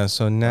 Yeah.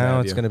 So now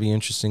it's going to be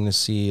interesting to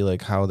see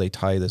like how they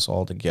tie this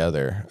all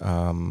together.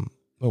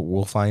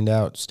 We'll find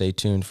out. Stay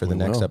tuned for the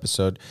next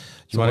episode.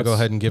 You want to go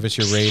ahead and give us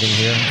your rating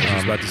here?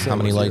 How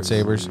many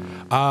lightsabers?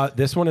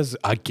 This one is,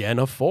 again,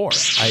 a 4.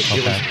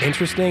 It was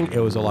interesting. It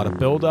was a lot of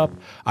buildup.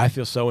 I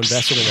feel so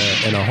invested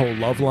in a whole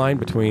love line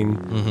between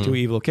two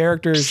evil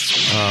characters.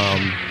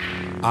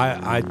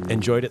 I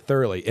enjoyed it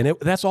thoroughly. And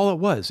that's all it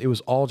was. It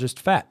was all just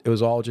fat. It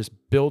was all just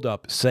build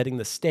up, setting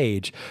the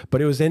stage.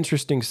 But it was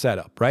interesting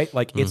setup, right?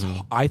 Like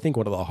I think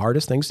one of the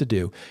hardest things to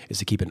do is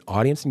to keep an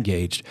audience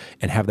engaged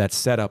and have that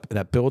setup,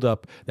 that build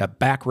up, that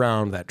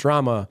background, that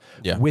drama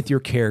with your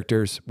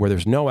characters where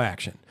there's no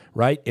action.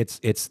 Right? There's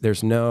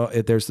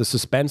the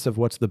suspense of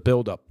what's the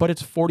buildup, but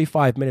it's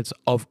 45 minutes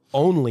of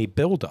only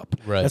buildup.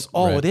 Right. That's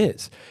all it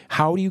is.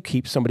 How do you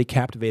keep somebody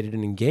captivated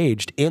and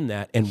engaged in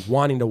that and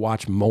wanting to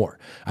watch more?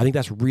 I think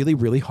that's really,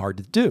 really hard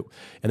to do.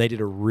 And they did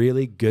a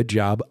really good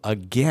job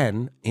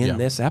again in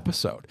this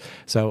episode.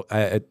 So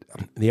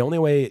the only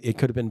way it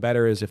could have been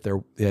better is if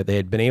they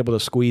had been able to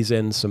squeeze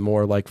in some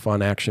more like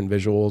fun action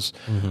visuals,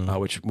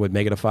 which would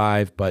make it a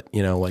 5. But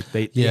you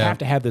have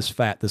to have this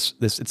fat, this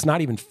it's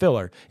not even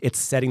filler. It's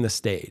setting the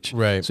stage.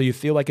 Right. So you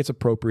feel like it's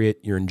appropriate.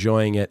 You're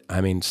enjoying it.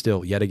 I mean,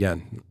 still, yet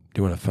again,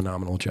 doing a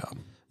phenomenal job.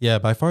 Yeah,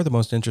 by far the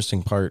most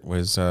interesting part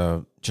was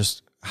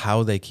just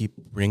how they keep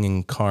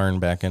bringing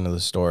Karn back into the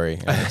story.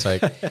 And it's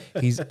like,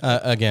 he's,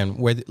 again,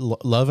 whether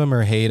love him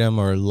or hate him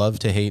or love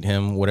to hate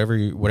him, whatever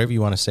you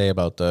want to say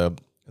about the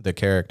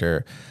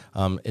character,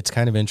 it's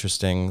kind of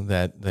interesting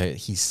that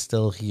he's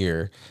still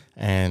here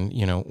and,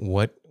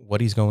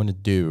 what he's going to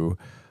do.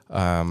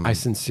 I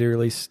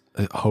sincerely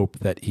hope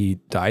that he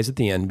dies at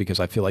the end, because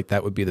I feel like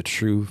that would be the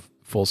true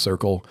full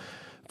circle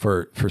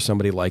for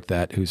somebody like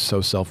that who's so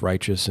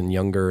self-righteous and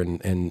younger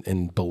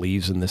and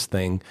believes in this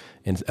thing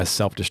in a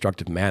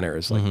self-destructive manner.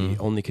 Is like the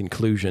only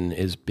conclusion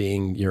is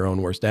being your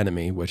own worst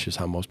enemy, which is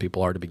how most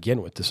people are to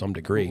begin with to some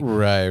degree.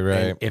 Right.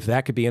 And if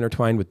that could be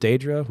intertwined with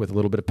Daedra with a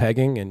little bit of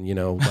pegging and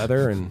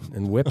leather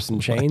and whips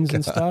and chains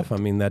and stuff, I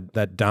mean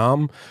that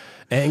Dom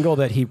angle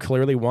that he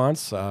clearly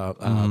wants,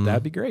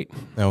 that'd be great.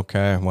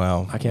 Okay,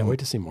 well, I can't wait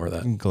to see more of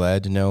that. I'm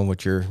glad to know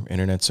what your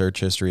internet search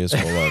history is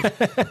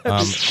full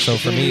of. So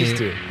for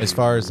me, as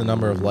far as the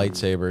number of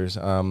lightsabers,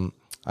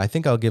 I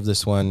think I'll give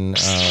this one,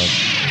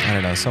 I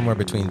don't know, somewhere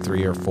between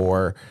 3 or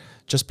 4,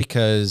 just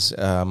because,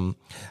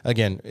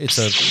 again, it's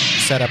a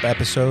setup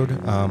episode,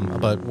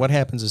 but what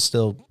happens is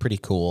still pretty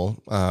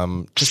cool,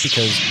 just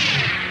because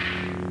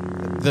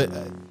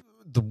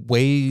the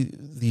way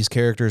these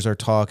characters are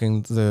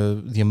talking,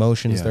 the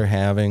emotions they're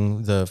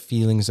having, the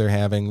feelings they're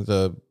having,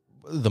 the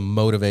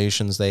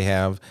motivations they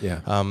have. Yeah.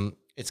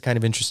 It's kind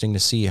of interesting to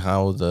see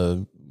how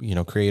the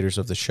creators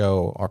of the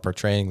show are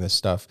portraying this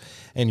stuff,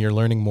 and you're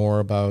learning more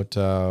about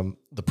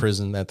the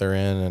prison that they're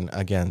in, and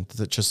again,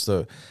 just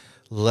the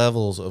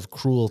levels of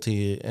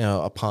cruelty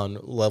upon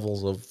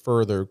levels of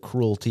further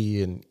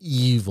cruelty and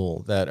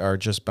evil that are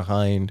just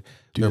behind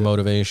their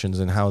motivations,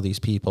 and how these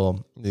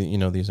people,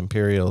 these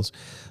Imperials,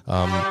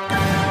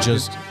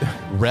 just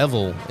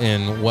revel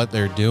in what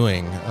they're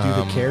doing. Do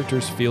the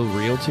characters feel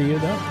real to you,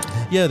 though?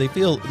 Yeah, they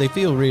feel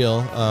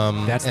real.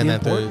 That's the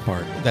important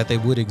part. That they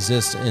would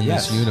exist in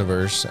this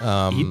universe.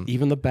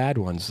 Even the bad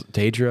ones,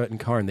 Daedra and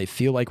Karn, they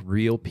feel like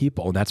real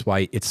people, and that's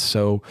why it's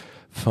so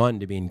fun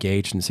to be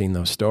engaged in seeing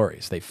those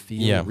stories. They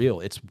feel real.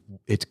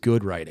 It's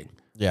good writing.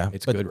 Yeah,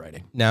 it's good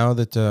writing. Now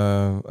that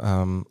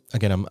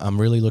again, I'm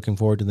really looking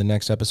forward to the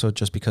next episode,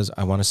 just because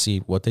I want to see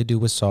what they do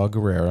with Saw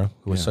Gerrera,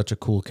 who was such a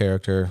cool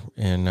character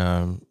in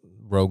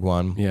Rogue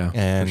One. Yeah,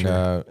 and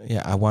sure.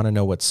 I want to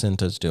know what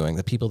Cinta's doing.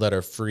 The people that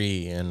are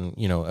free and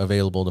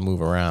available to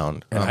move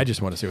around. And I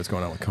just want to see what's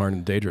going on with Karn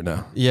and Daedra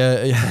now.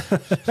 Yeah.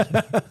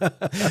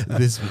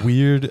 This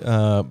weird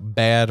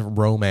bad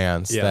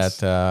romance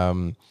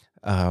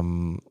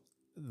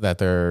that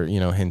they're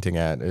hinting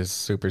at is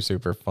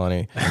super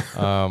funny.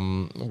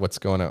 What's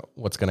gonna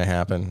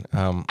happen?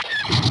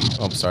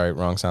 Oh, sorry,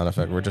 wrong sound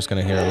effect. We're just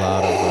gonna hear a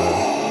lot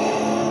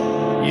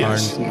of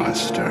yes,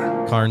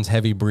 master. Karn's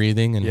heavy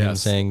breathing and him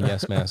saying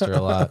yes, master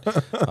a lot,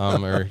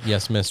 or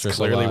yes, mistress. It's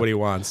clearly a lot. What he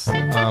wants.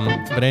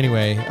 But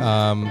anyway,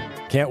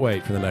 can't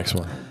wait for the next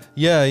one.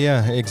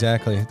 Yeah,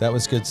 exactly. That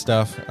was good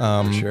stuff.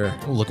 Sure.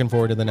 Looking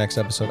forward to the next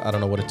episode. I don't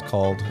know what it's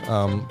called.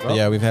 But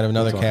yeah, we've had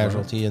another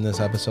casualty in this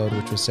episode,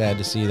 which was sad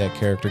to see that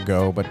character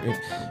go. But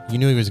you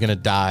knew he was going to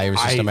die. It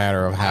was just a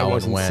matter of how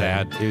and when.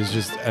 Sad. It was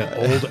just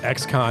an old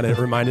ex-con. It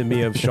reminded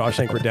me of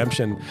Shawshank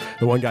Redemption,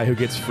 the one guy who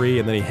gets free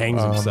and then he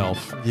hangs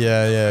himself.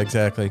 Yeah,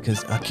 exactly.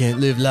 Because I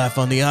can't live life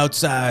on the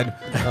outside.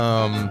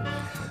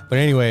 But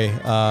anyway,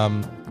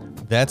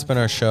 that's been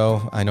our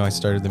show. I know I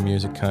started the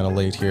music kind of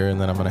late here, and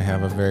then I'm going to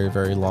have a very,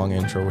 very long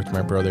intro, which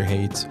my brother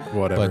hates.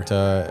 Whatever.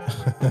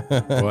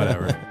 But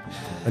whatever.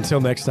 Until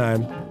next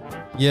time.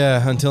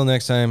 Yeah, until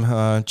next time.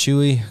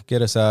 Chewie,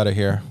 get us out of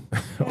here.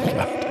 Oh,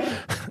 God.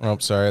 Oh,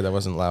 sorry, that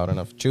wasn't loud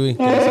enough. Chewie,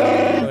 get us out of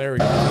here. There we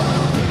go.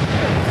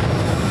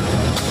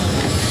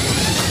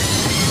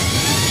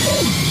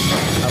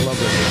 I love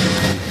this.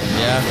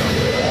 Yeah.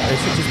 It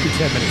should just be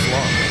 10 minutes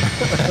long.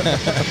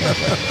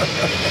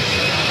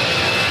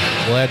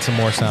 We'll add some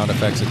more sound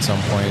effects at some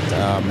point.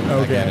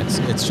 Again,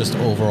 it's just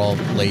overall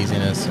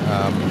laziness.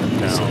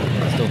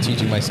 Still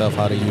teaching myself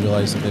how to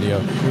utilize the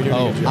video.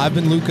 I've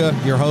been Luca,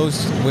 your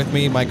host. With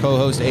me, my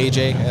co-host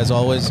AJ, as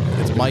always.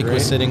 Mike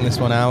was sitting this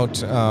one out.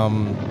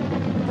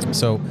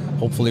 So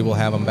hopefully we'll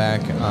have him back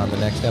on the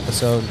next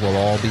episode. We'll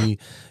all be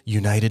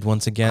united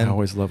once again. I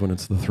always love when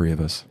it's the three of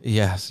us.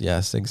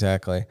 Yes,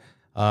 exactly.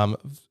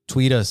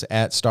 Tweet us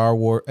at Star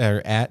Wars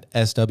or at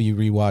SW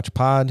Rewatch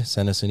Pod.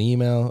 Send us an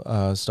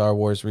email, Star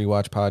Wars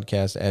Rewatch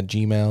Podcast at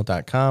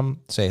gmail.com.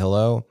 Say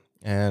hello,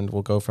 and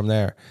we'll go from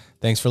there.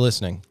 Thanks for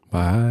listening.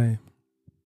 Bye.